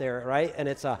go out there, right? And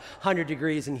it's 100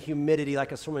 degrees and humidity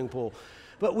like a swimming pool.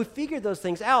 But we figured those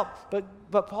things out.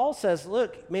 But Paul says,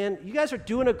 look, man, you guys are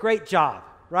doing a great job,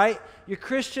 right? You're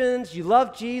Christians. You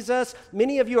love Jesus.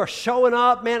 Many of you are showing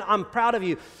up. Man, I'm proud of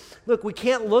you. Look, we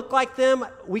can't look like them.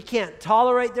 We can't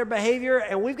tolerate their behavior.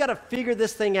 And we've got to figure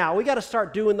this thing out. We've got to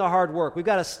start doing the hard work. We've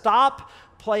got to stop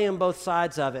playing both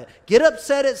sides of it. Get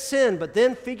upset at sin, but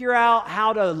then figure out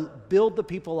how to build the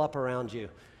people up around you.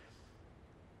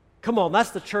 Come on,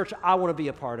 that's the church I want to be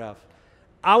a part of.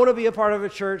 I want to be a part of a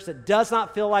church that does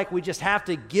not feel like we just have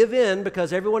to give in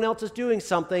because everyone else is doing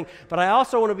something, but I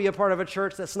also want to be a part of a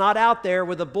church that's not out there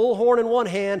with a bullhorn in one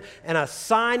hand and a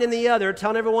sign in the other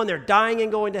telling everyone they're dying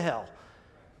and going to hell.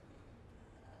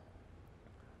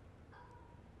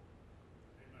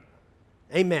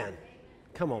 Amen.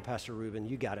 Come on, Pastor Reuben,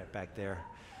 you got it back there.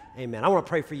 Amen. I want to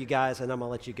pray for you guys, and I'm going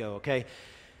to let you go, okay?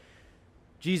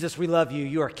 Jesus, we love you.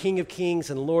 You are King of Kings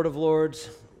and Lord of Lords.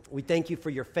 We thank you for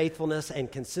your faithfulness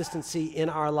and consistency in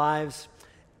our lives.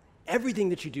 Everything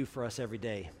that you do for us every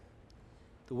day,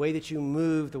 the way that you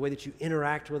move, the way that you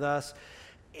interact with us,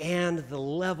 and the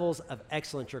levels of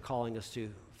excellence you're calling us to.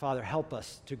 Father, help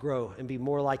us to grow and be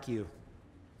more like you.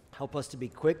 Help us to be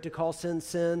quick to call sin,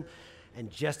 sin, and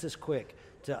just as quick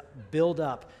to build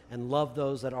up and love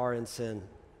those that are in sin.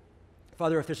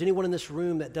 Father, if there's anyone in this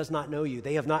room that does not know you,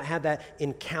 they have not had that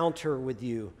encounter with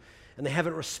you, and they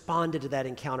haven't responded to that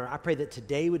encounter, I pray that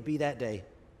today would be that day.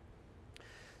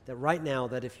 That right now,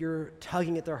 that if you're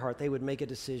tugging at their heart, they would make a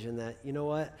decision that, you know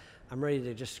what, I'm ready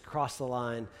to just cross the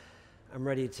line. I'm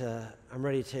ready to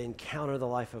encounter the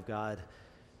life of God.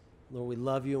 Lord, we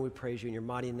love you and we praise you in your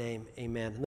mighty name. Amen.